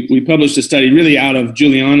 But we published a study really out of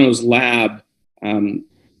Giuliano's lab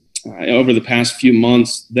over the past few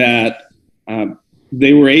months that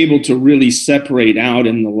they were able to really separate out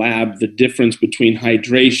in the lab the difference between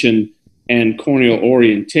hydration and corneal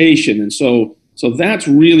orientation. And so that's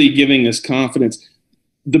really giving us confidence.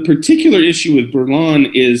 The particular issue with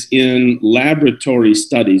Berlin is in laboratory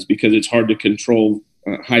studies because it's hard to control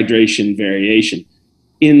hydration variation.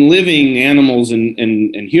 In living animals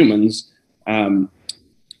and humans,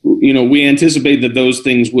 we anticipate that those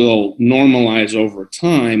things will normalize over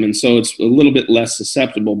time, and so it's a little bit less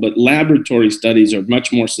susceptible. But laboratory studies are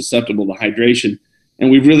much more susceptible to hydration,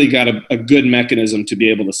 and we've really got a good mechanism to be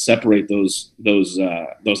able to separate those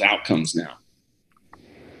outcomes now.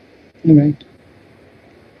 All right.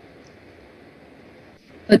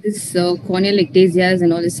 But this corneal ectasias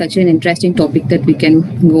and all is such an interesting topic that we can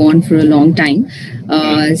go on for a long time.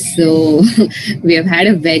 So we have had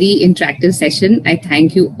a very interactive session. I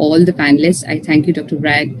thank you all the panelists. I thank you, Dr.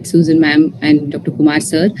 Brad, Soosan ma'am, and Dr. Kumar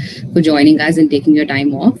sir for joining us and taking your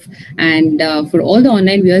time off. And for all the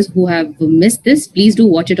online viewers who have missed this, please do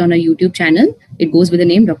watch it on our YouTube channel. It goes with the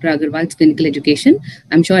name Dr. Agarwal's Clinical Education.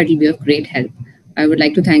 I'm sure it will be of great help. I would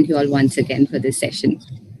like to thank you all once again for this session.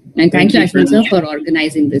 And thank you, Ashwin sir, for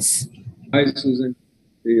organizing this. Hi, Soosan.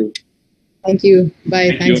 See you. Thank you.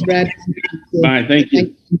 Bye. Thanks, Brad. Bye. Thank you.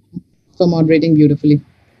 Thank you for moderating beautifully.